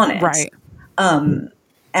on it. Right.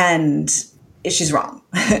 And she's wrong.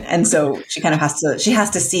 And so she kind of has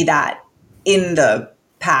to see that in the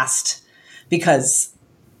past because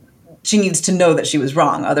she needs to know that she was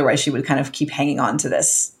wrong. Otherwise she would kind of keep hanging on to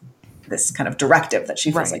this kind of directive that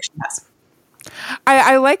she feels like she has.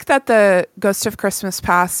 I like that the Ghost of Christmas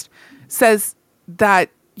Past says that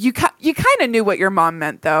you kind of knew what your mom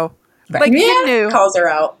meant though. Right. Like you knew. Calls her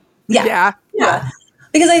out. Yeah.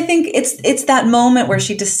 Because I think it's that moment where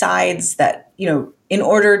she decides that, in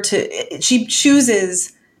order to, she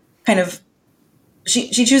chooses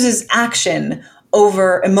she chooses action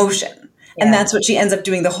over emotion. Yeah. And that's what she ends up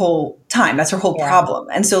doing the whole time. That's her whole problem.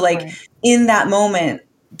 And so in that moment,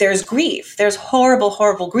 there's grief. There's horrible,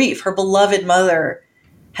 horrible grief. Her beloved mother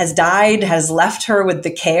has died, has left her with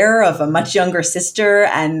the care of a much younger sister.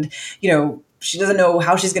 And, she doesn't know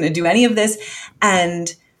how she's going to do any of this.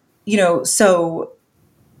 And, so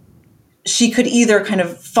she could either kind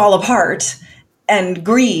of fall apart and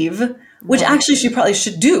grieve, which actually she probably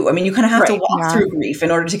should do. I mean, you kind of have to walk through grief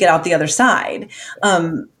in order to get out the other side.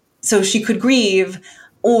 So she could grieve,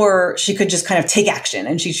 or she could just kind of take action,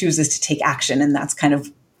 and she chooses to take action. And that's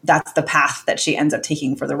the path that she ends up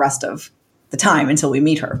taking for the rest of the time until we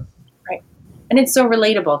meet her. Right. And it's so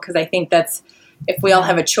relatable because I think that's, if we all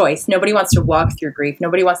have a choice, nobody wants to walk through grief.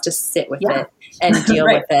 Nobody wants to sit with it and deal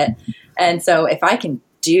with it. And so if I can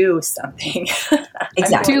do something,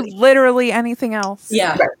 exactly, do literally anything else.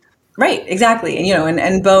 Yeah. Right. Exactly. And,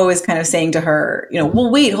 and Bo is kind of saying to her,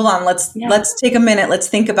 well, wait, hold on. Let's take a minute. Let's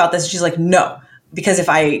think about this. She's like, no, because if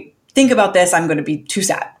I think about this, I'm going to be too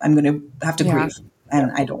sad. I'm going to have to grieve,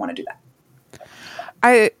 and I don't want to do that.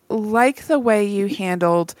 I like the way you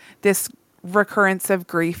handled this recurrence of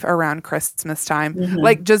grief around Christmas time.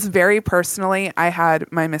 Like just very personally, I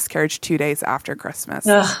had my miscarriage 2 days after Christmas.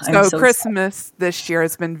 So Christmas sad. This year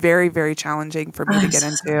has been very, very challenging for me to get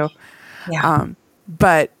into. Yeah.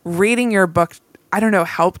 But reading your book, I don't know,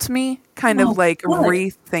 helped me kind of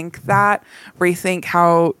rethink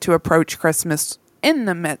how to approach Christmas in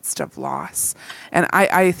the midst of loss. And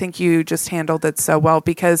I think you just handled it so well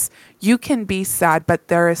because you can be sad, but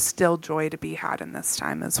there is still joy to be had in this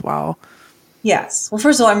time as well. Yes. Well,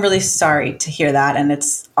 first of all, I'm really sorry to hear that. And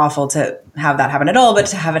it's awful to have that happen at all, but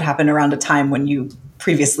to have it happen around a time when you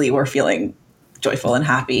previously were feeling joyful and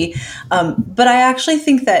happy. But I actually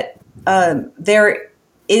think that there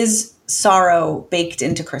is sorrow baked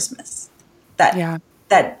into Christmas.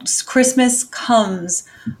 That Christmas comes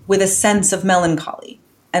with a sense of melancholy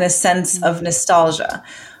and a sense of nostalgia,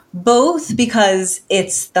 both because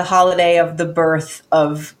it's the holiday of the birth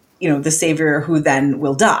of, the Savior who then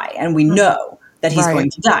will die. And we know that he's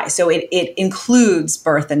going to die. So it includes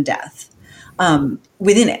birth and death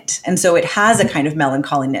within it. And so it has a kind of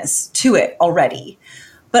melancholiness to it already,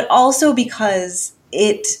 but also because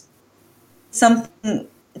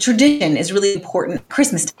tradition is really important at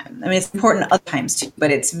Christmas time. I mean, it's important other times too,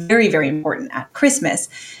 but it's very, very important at Christmas.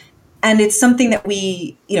 And it's something that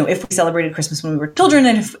we, if we celebrated Christmas when we were children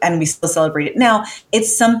and we still celebrate it now,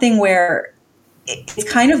 it's something where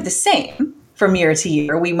it's kind of the same from year to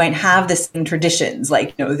year. We might have the same traditions,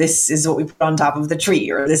 like, this is what we put on top of the tree,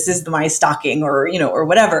 or this is my stocking, or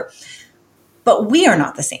whatever. But we are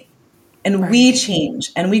not the same. and we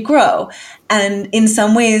change and we grow. And in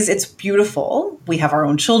some ways it's beautiful. We have our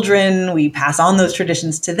own children. We pass on those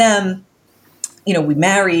traditions to them. You know, we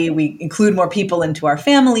marry, we include more people into our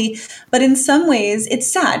family. But in some ways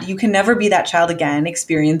it's sad. You can never be that child again,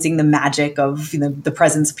 experiencing the magic of, you know, the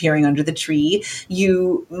presents appearing under the tree.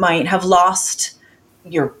 You might have lost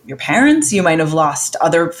your parents, you might have lost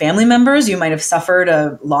other family members, you might have suffered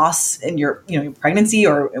a loss in your, you know, your pregnancy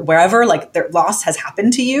or wherever, like their loss has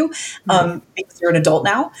happened to you, because you're an adult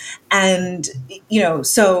now. And, you know,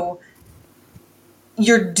 so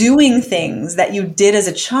you're doing things that you did as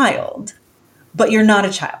a child, but you're not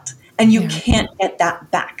a child. And you can't get that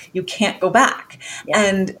back. You can't go back. Yeah.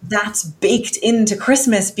 And that's baked into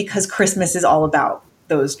Christmas because Christmas is all about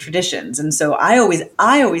those traditions. And so I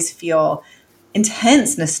always feel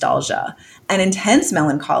intense nostalgia and intense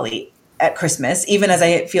melancholy at Christmas, even as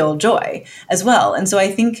I feel joy as well. And so I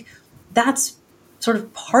think that's sort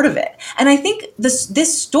of part of it. And I think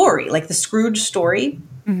this story, like the Scrooge story,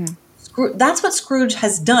 that's what Scrooge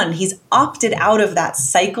has done. He's opted out of that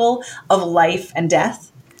cycle of life and death.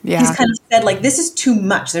 Yeah. He's kind of said, like, this is too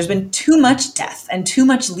much. There's been too much death and too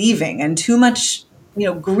much leaving and too much, you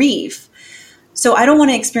know, grief. So I don't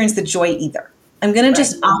want to experience the joy either. I'm going to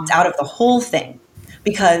just opt out of the whole thing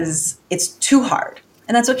because it's too hard.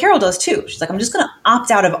 And that's what Karol does too. She's like, I'm just going to opt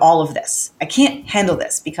out of all of this. I can't handle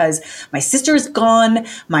this because my sister is gone.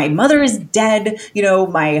 My mother is dead. You know,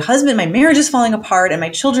 my husband, my marriage is falling apart and my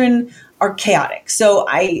children are chaotic. So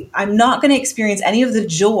I'm not going to experience any of the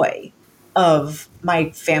joy of my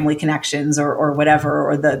family connections or whatever,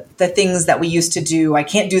 or the things that we used to do. I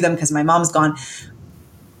can't do them because my mom's gone.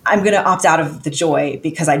 I'm going to opt out of the joy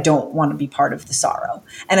because I don't want to be part of the sorrow.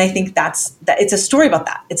 And I think that it's a story about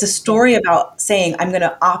that. It's a story about saying, I'm going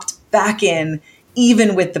to opt back in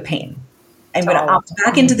even with the pain. I'm going to opt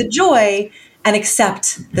back into the joy and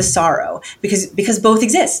accept the sorrow because both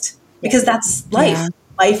exist, because that's life. Yeah.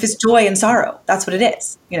 Life is joy and sorrow. That's what it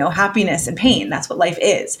is. You know, happiness and pain. That's what life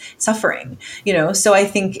is. Suffering, you know? So I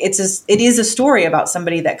think it is a story about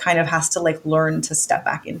somebody that kind of has to like learn to step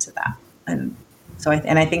back into that. And so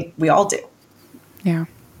I think we all do. Yeah.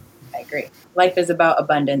 I agree. Life is about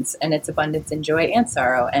abundance, and it's abundance in joy and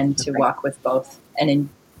sorrow, and to walk with both. And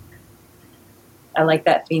I like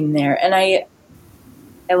that theme there. And I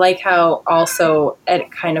like how also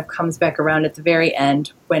it kind of comes back around at the very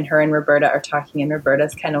end when her and Roberta are talking, and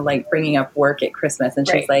Roberta's kind of like bringing up work at Christmas. And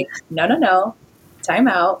she's like, no, time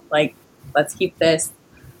out. Like, let's keep this.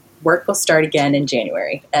 Work will start again in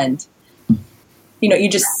January. And you know,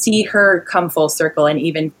 you just see her come full circle and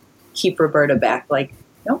even keep Roberta back. Like,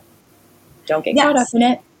 nope, don't get caught up in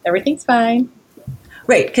it. Everything's fine.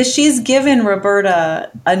 Right. Because she's given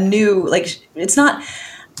Roberta a new, like, it's not,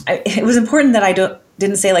 it was important that I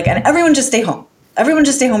didn't say like, and everyone just stay home. Everyone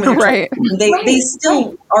just stay home with your children. They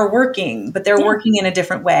still are working, but they're working in a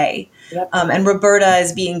different way. Yep. And Roberta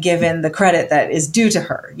is being given the credit that is due to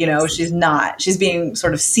her. You know, she's being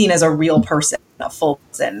sort of seen as a real person, a full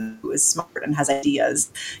person who is smart and has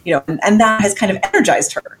ideas, you know, and that has kind of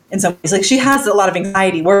energized her in some ways. Like, she has a lot of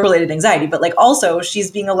anxiety, work-related anxiety, but like also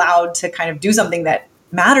she's being allowed to kind of do something that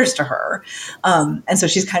matters to her. And so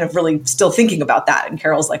she's kind of really still thinking about that. And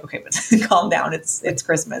Carol's like, okay, but calm down. It's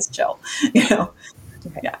Christmas, chill, you know?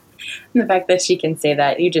 Okay. Yeah. And the fact that she can say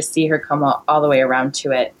that, you just see her come all the way around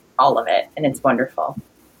to it, all of it. And it's wonderful.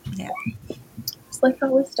 Yeah. Just like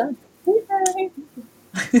how it's done.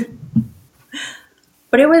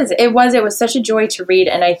 But it was such a joy to read.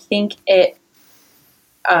 And I think it,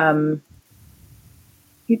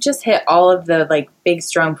 you just hit all of the like big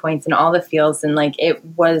strong points and all the feels, and like it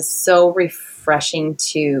was so refreshing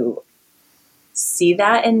to see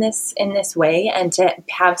that in this way, and to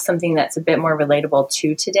have something that's a bit more relatable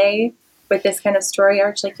to today with this kind of story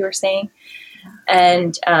arch, like you were saying.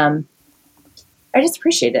 And I just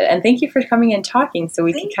appreciate it, and thank you for coming and talking so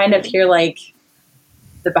we could kind of hear like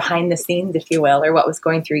the behind the scenes, if you will, or what was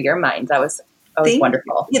going through your mind. That was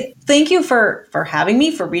wonderful. Yeah, thank you for having me,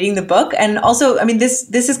 for reading the book. And also, I mean, this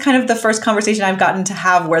is kind of the first conversation I've gotten to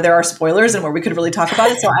have where there are spoilers and where we could really talk about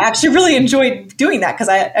it. So I actually really enjoyed doing that because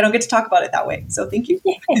I don't get to talk about it that way. So thank you.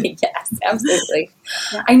 Yes, absolutely.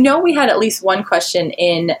 Yeah. I know we had at least one question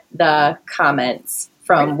in the comments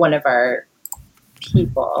from one of our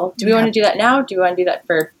people. Do we want to do that now? Do we want to do that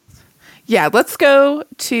for... Yeah, let's go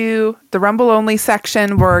to the Rumble only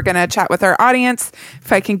section. We're going to chat with our audience.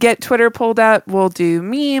 If I can get Twitter pulled up, we'll do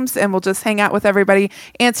memes and we'll just hang out with everybody,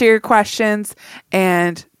 answer your questions,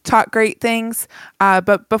 and talk great things.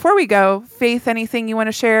 But before we go, Faith, anything you want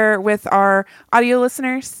to share with our audio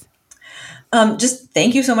listeners? Just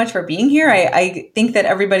thank you so much for being here. I think that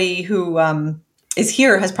everybody who is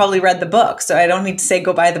here has probably read the book, so I don't need to say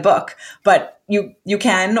go buy the book, but you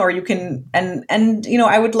can, or you can, and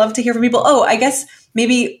I would love to hear from people. Oh, I guess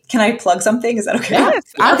maybe, can I plug something? Is that okay? Yes,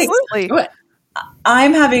 Okay. absolutely.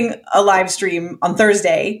 I'm having a live stream on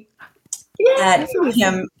Thursday at 8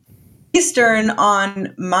 p.m. Eastern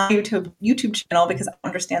on my YouTube channel, because I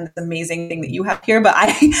understand this amazing thing that you have here, but I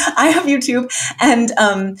have YouTube,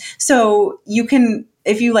 and so you can,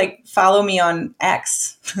 if you follow me on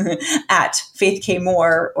X at Faith K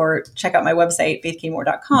Moore, or check out my website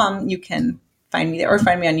faithkmoore.com, you can find me there, or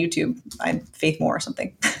find me on YouTube. I'm Faith Moore or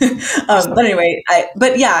something. But anyway,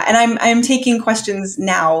 and I'm taking questions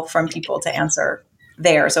now from people to answer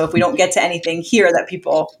there. So if we don't get to anything here that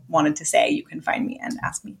people wanted to say, you can find me and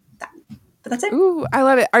ask me that. But that's it. Ooh, I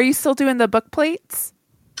love it. Are you still doing the book plates?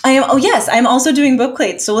 I am. Oh, yes. I'm also doing book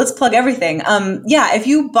plates. So let's plug everything. If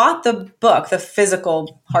you bought the book, the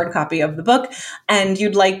physical hard copy of the book, and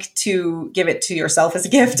you'd like to give it to yourself as a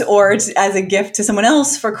gift, or as a gift to someone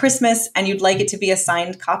else for Christmas, and you'd like it to be a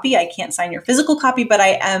signed copy, I can't sign your physical copy, but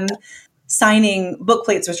I am signing book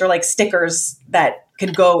plates, which are like stickers that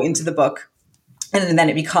could go into the book. And then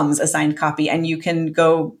it becomes a signed copy, and you can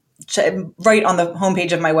go right on the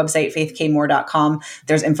homepage of my website, faithkmoore.com.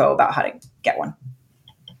 There's info about how to get one.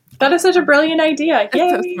 That is such a brilliant idea. Yay.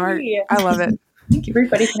 So smart. I love it.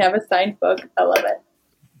 Everybody can have a signed book. I love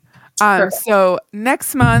it. So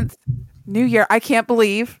next month, New Year. I can't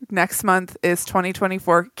believe next month is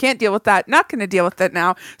 2024. Can't deal with that. Not going to deal with it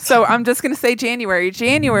now. So I'm just going to say January.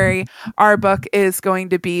 January, our book is going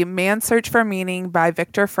to be Man's Search for Meaning by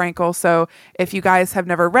Viktor Frankl. So if you guys have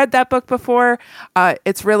never read that book before,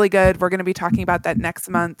 it's really good. We're going to be talking about that next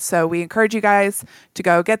month. So we encourage you guys to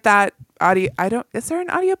go get that audio. Is there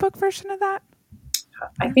an audiobook version of that?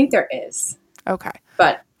 I think there is. Okay.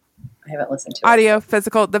 But I haven't listened to it. Audio,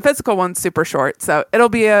 physical. The physical one's super short. So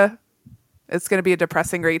it's going to be a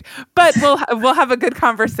depressing read, but we'll have a good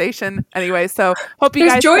conversation anyway. So hope you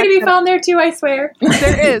guys. There's joy to be found there too, I swear.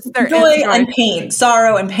 There is joy and pain,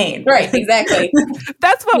 sorrow and pain. Right, exactly.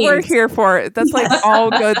 That's what we're here for. That's like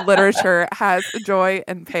all good literature has joy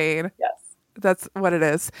and pain. Yes. That's what it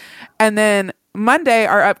is. And then Monday,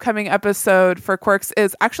 our upcoming episode for Quirks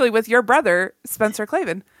is actually with your brother, Spencer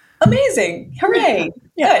Clavin. Amazing. Hooray.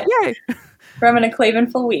 Yeah. Yay. We're having a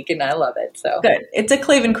Clavin-full week, and I love it. So good. It's a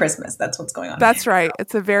Clavin Christmas. That's what's going on. That's right.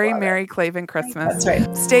 It's a very merry Clavin Christmas. That's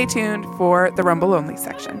right. Stay tuned for the Rumble Only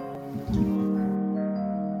section.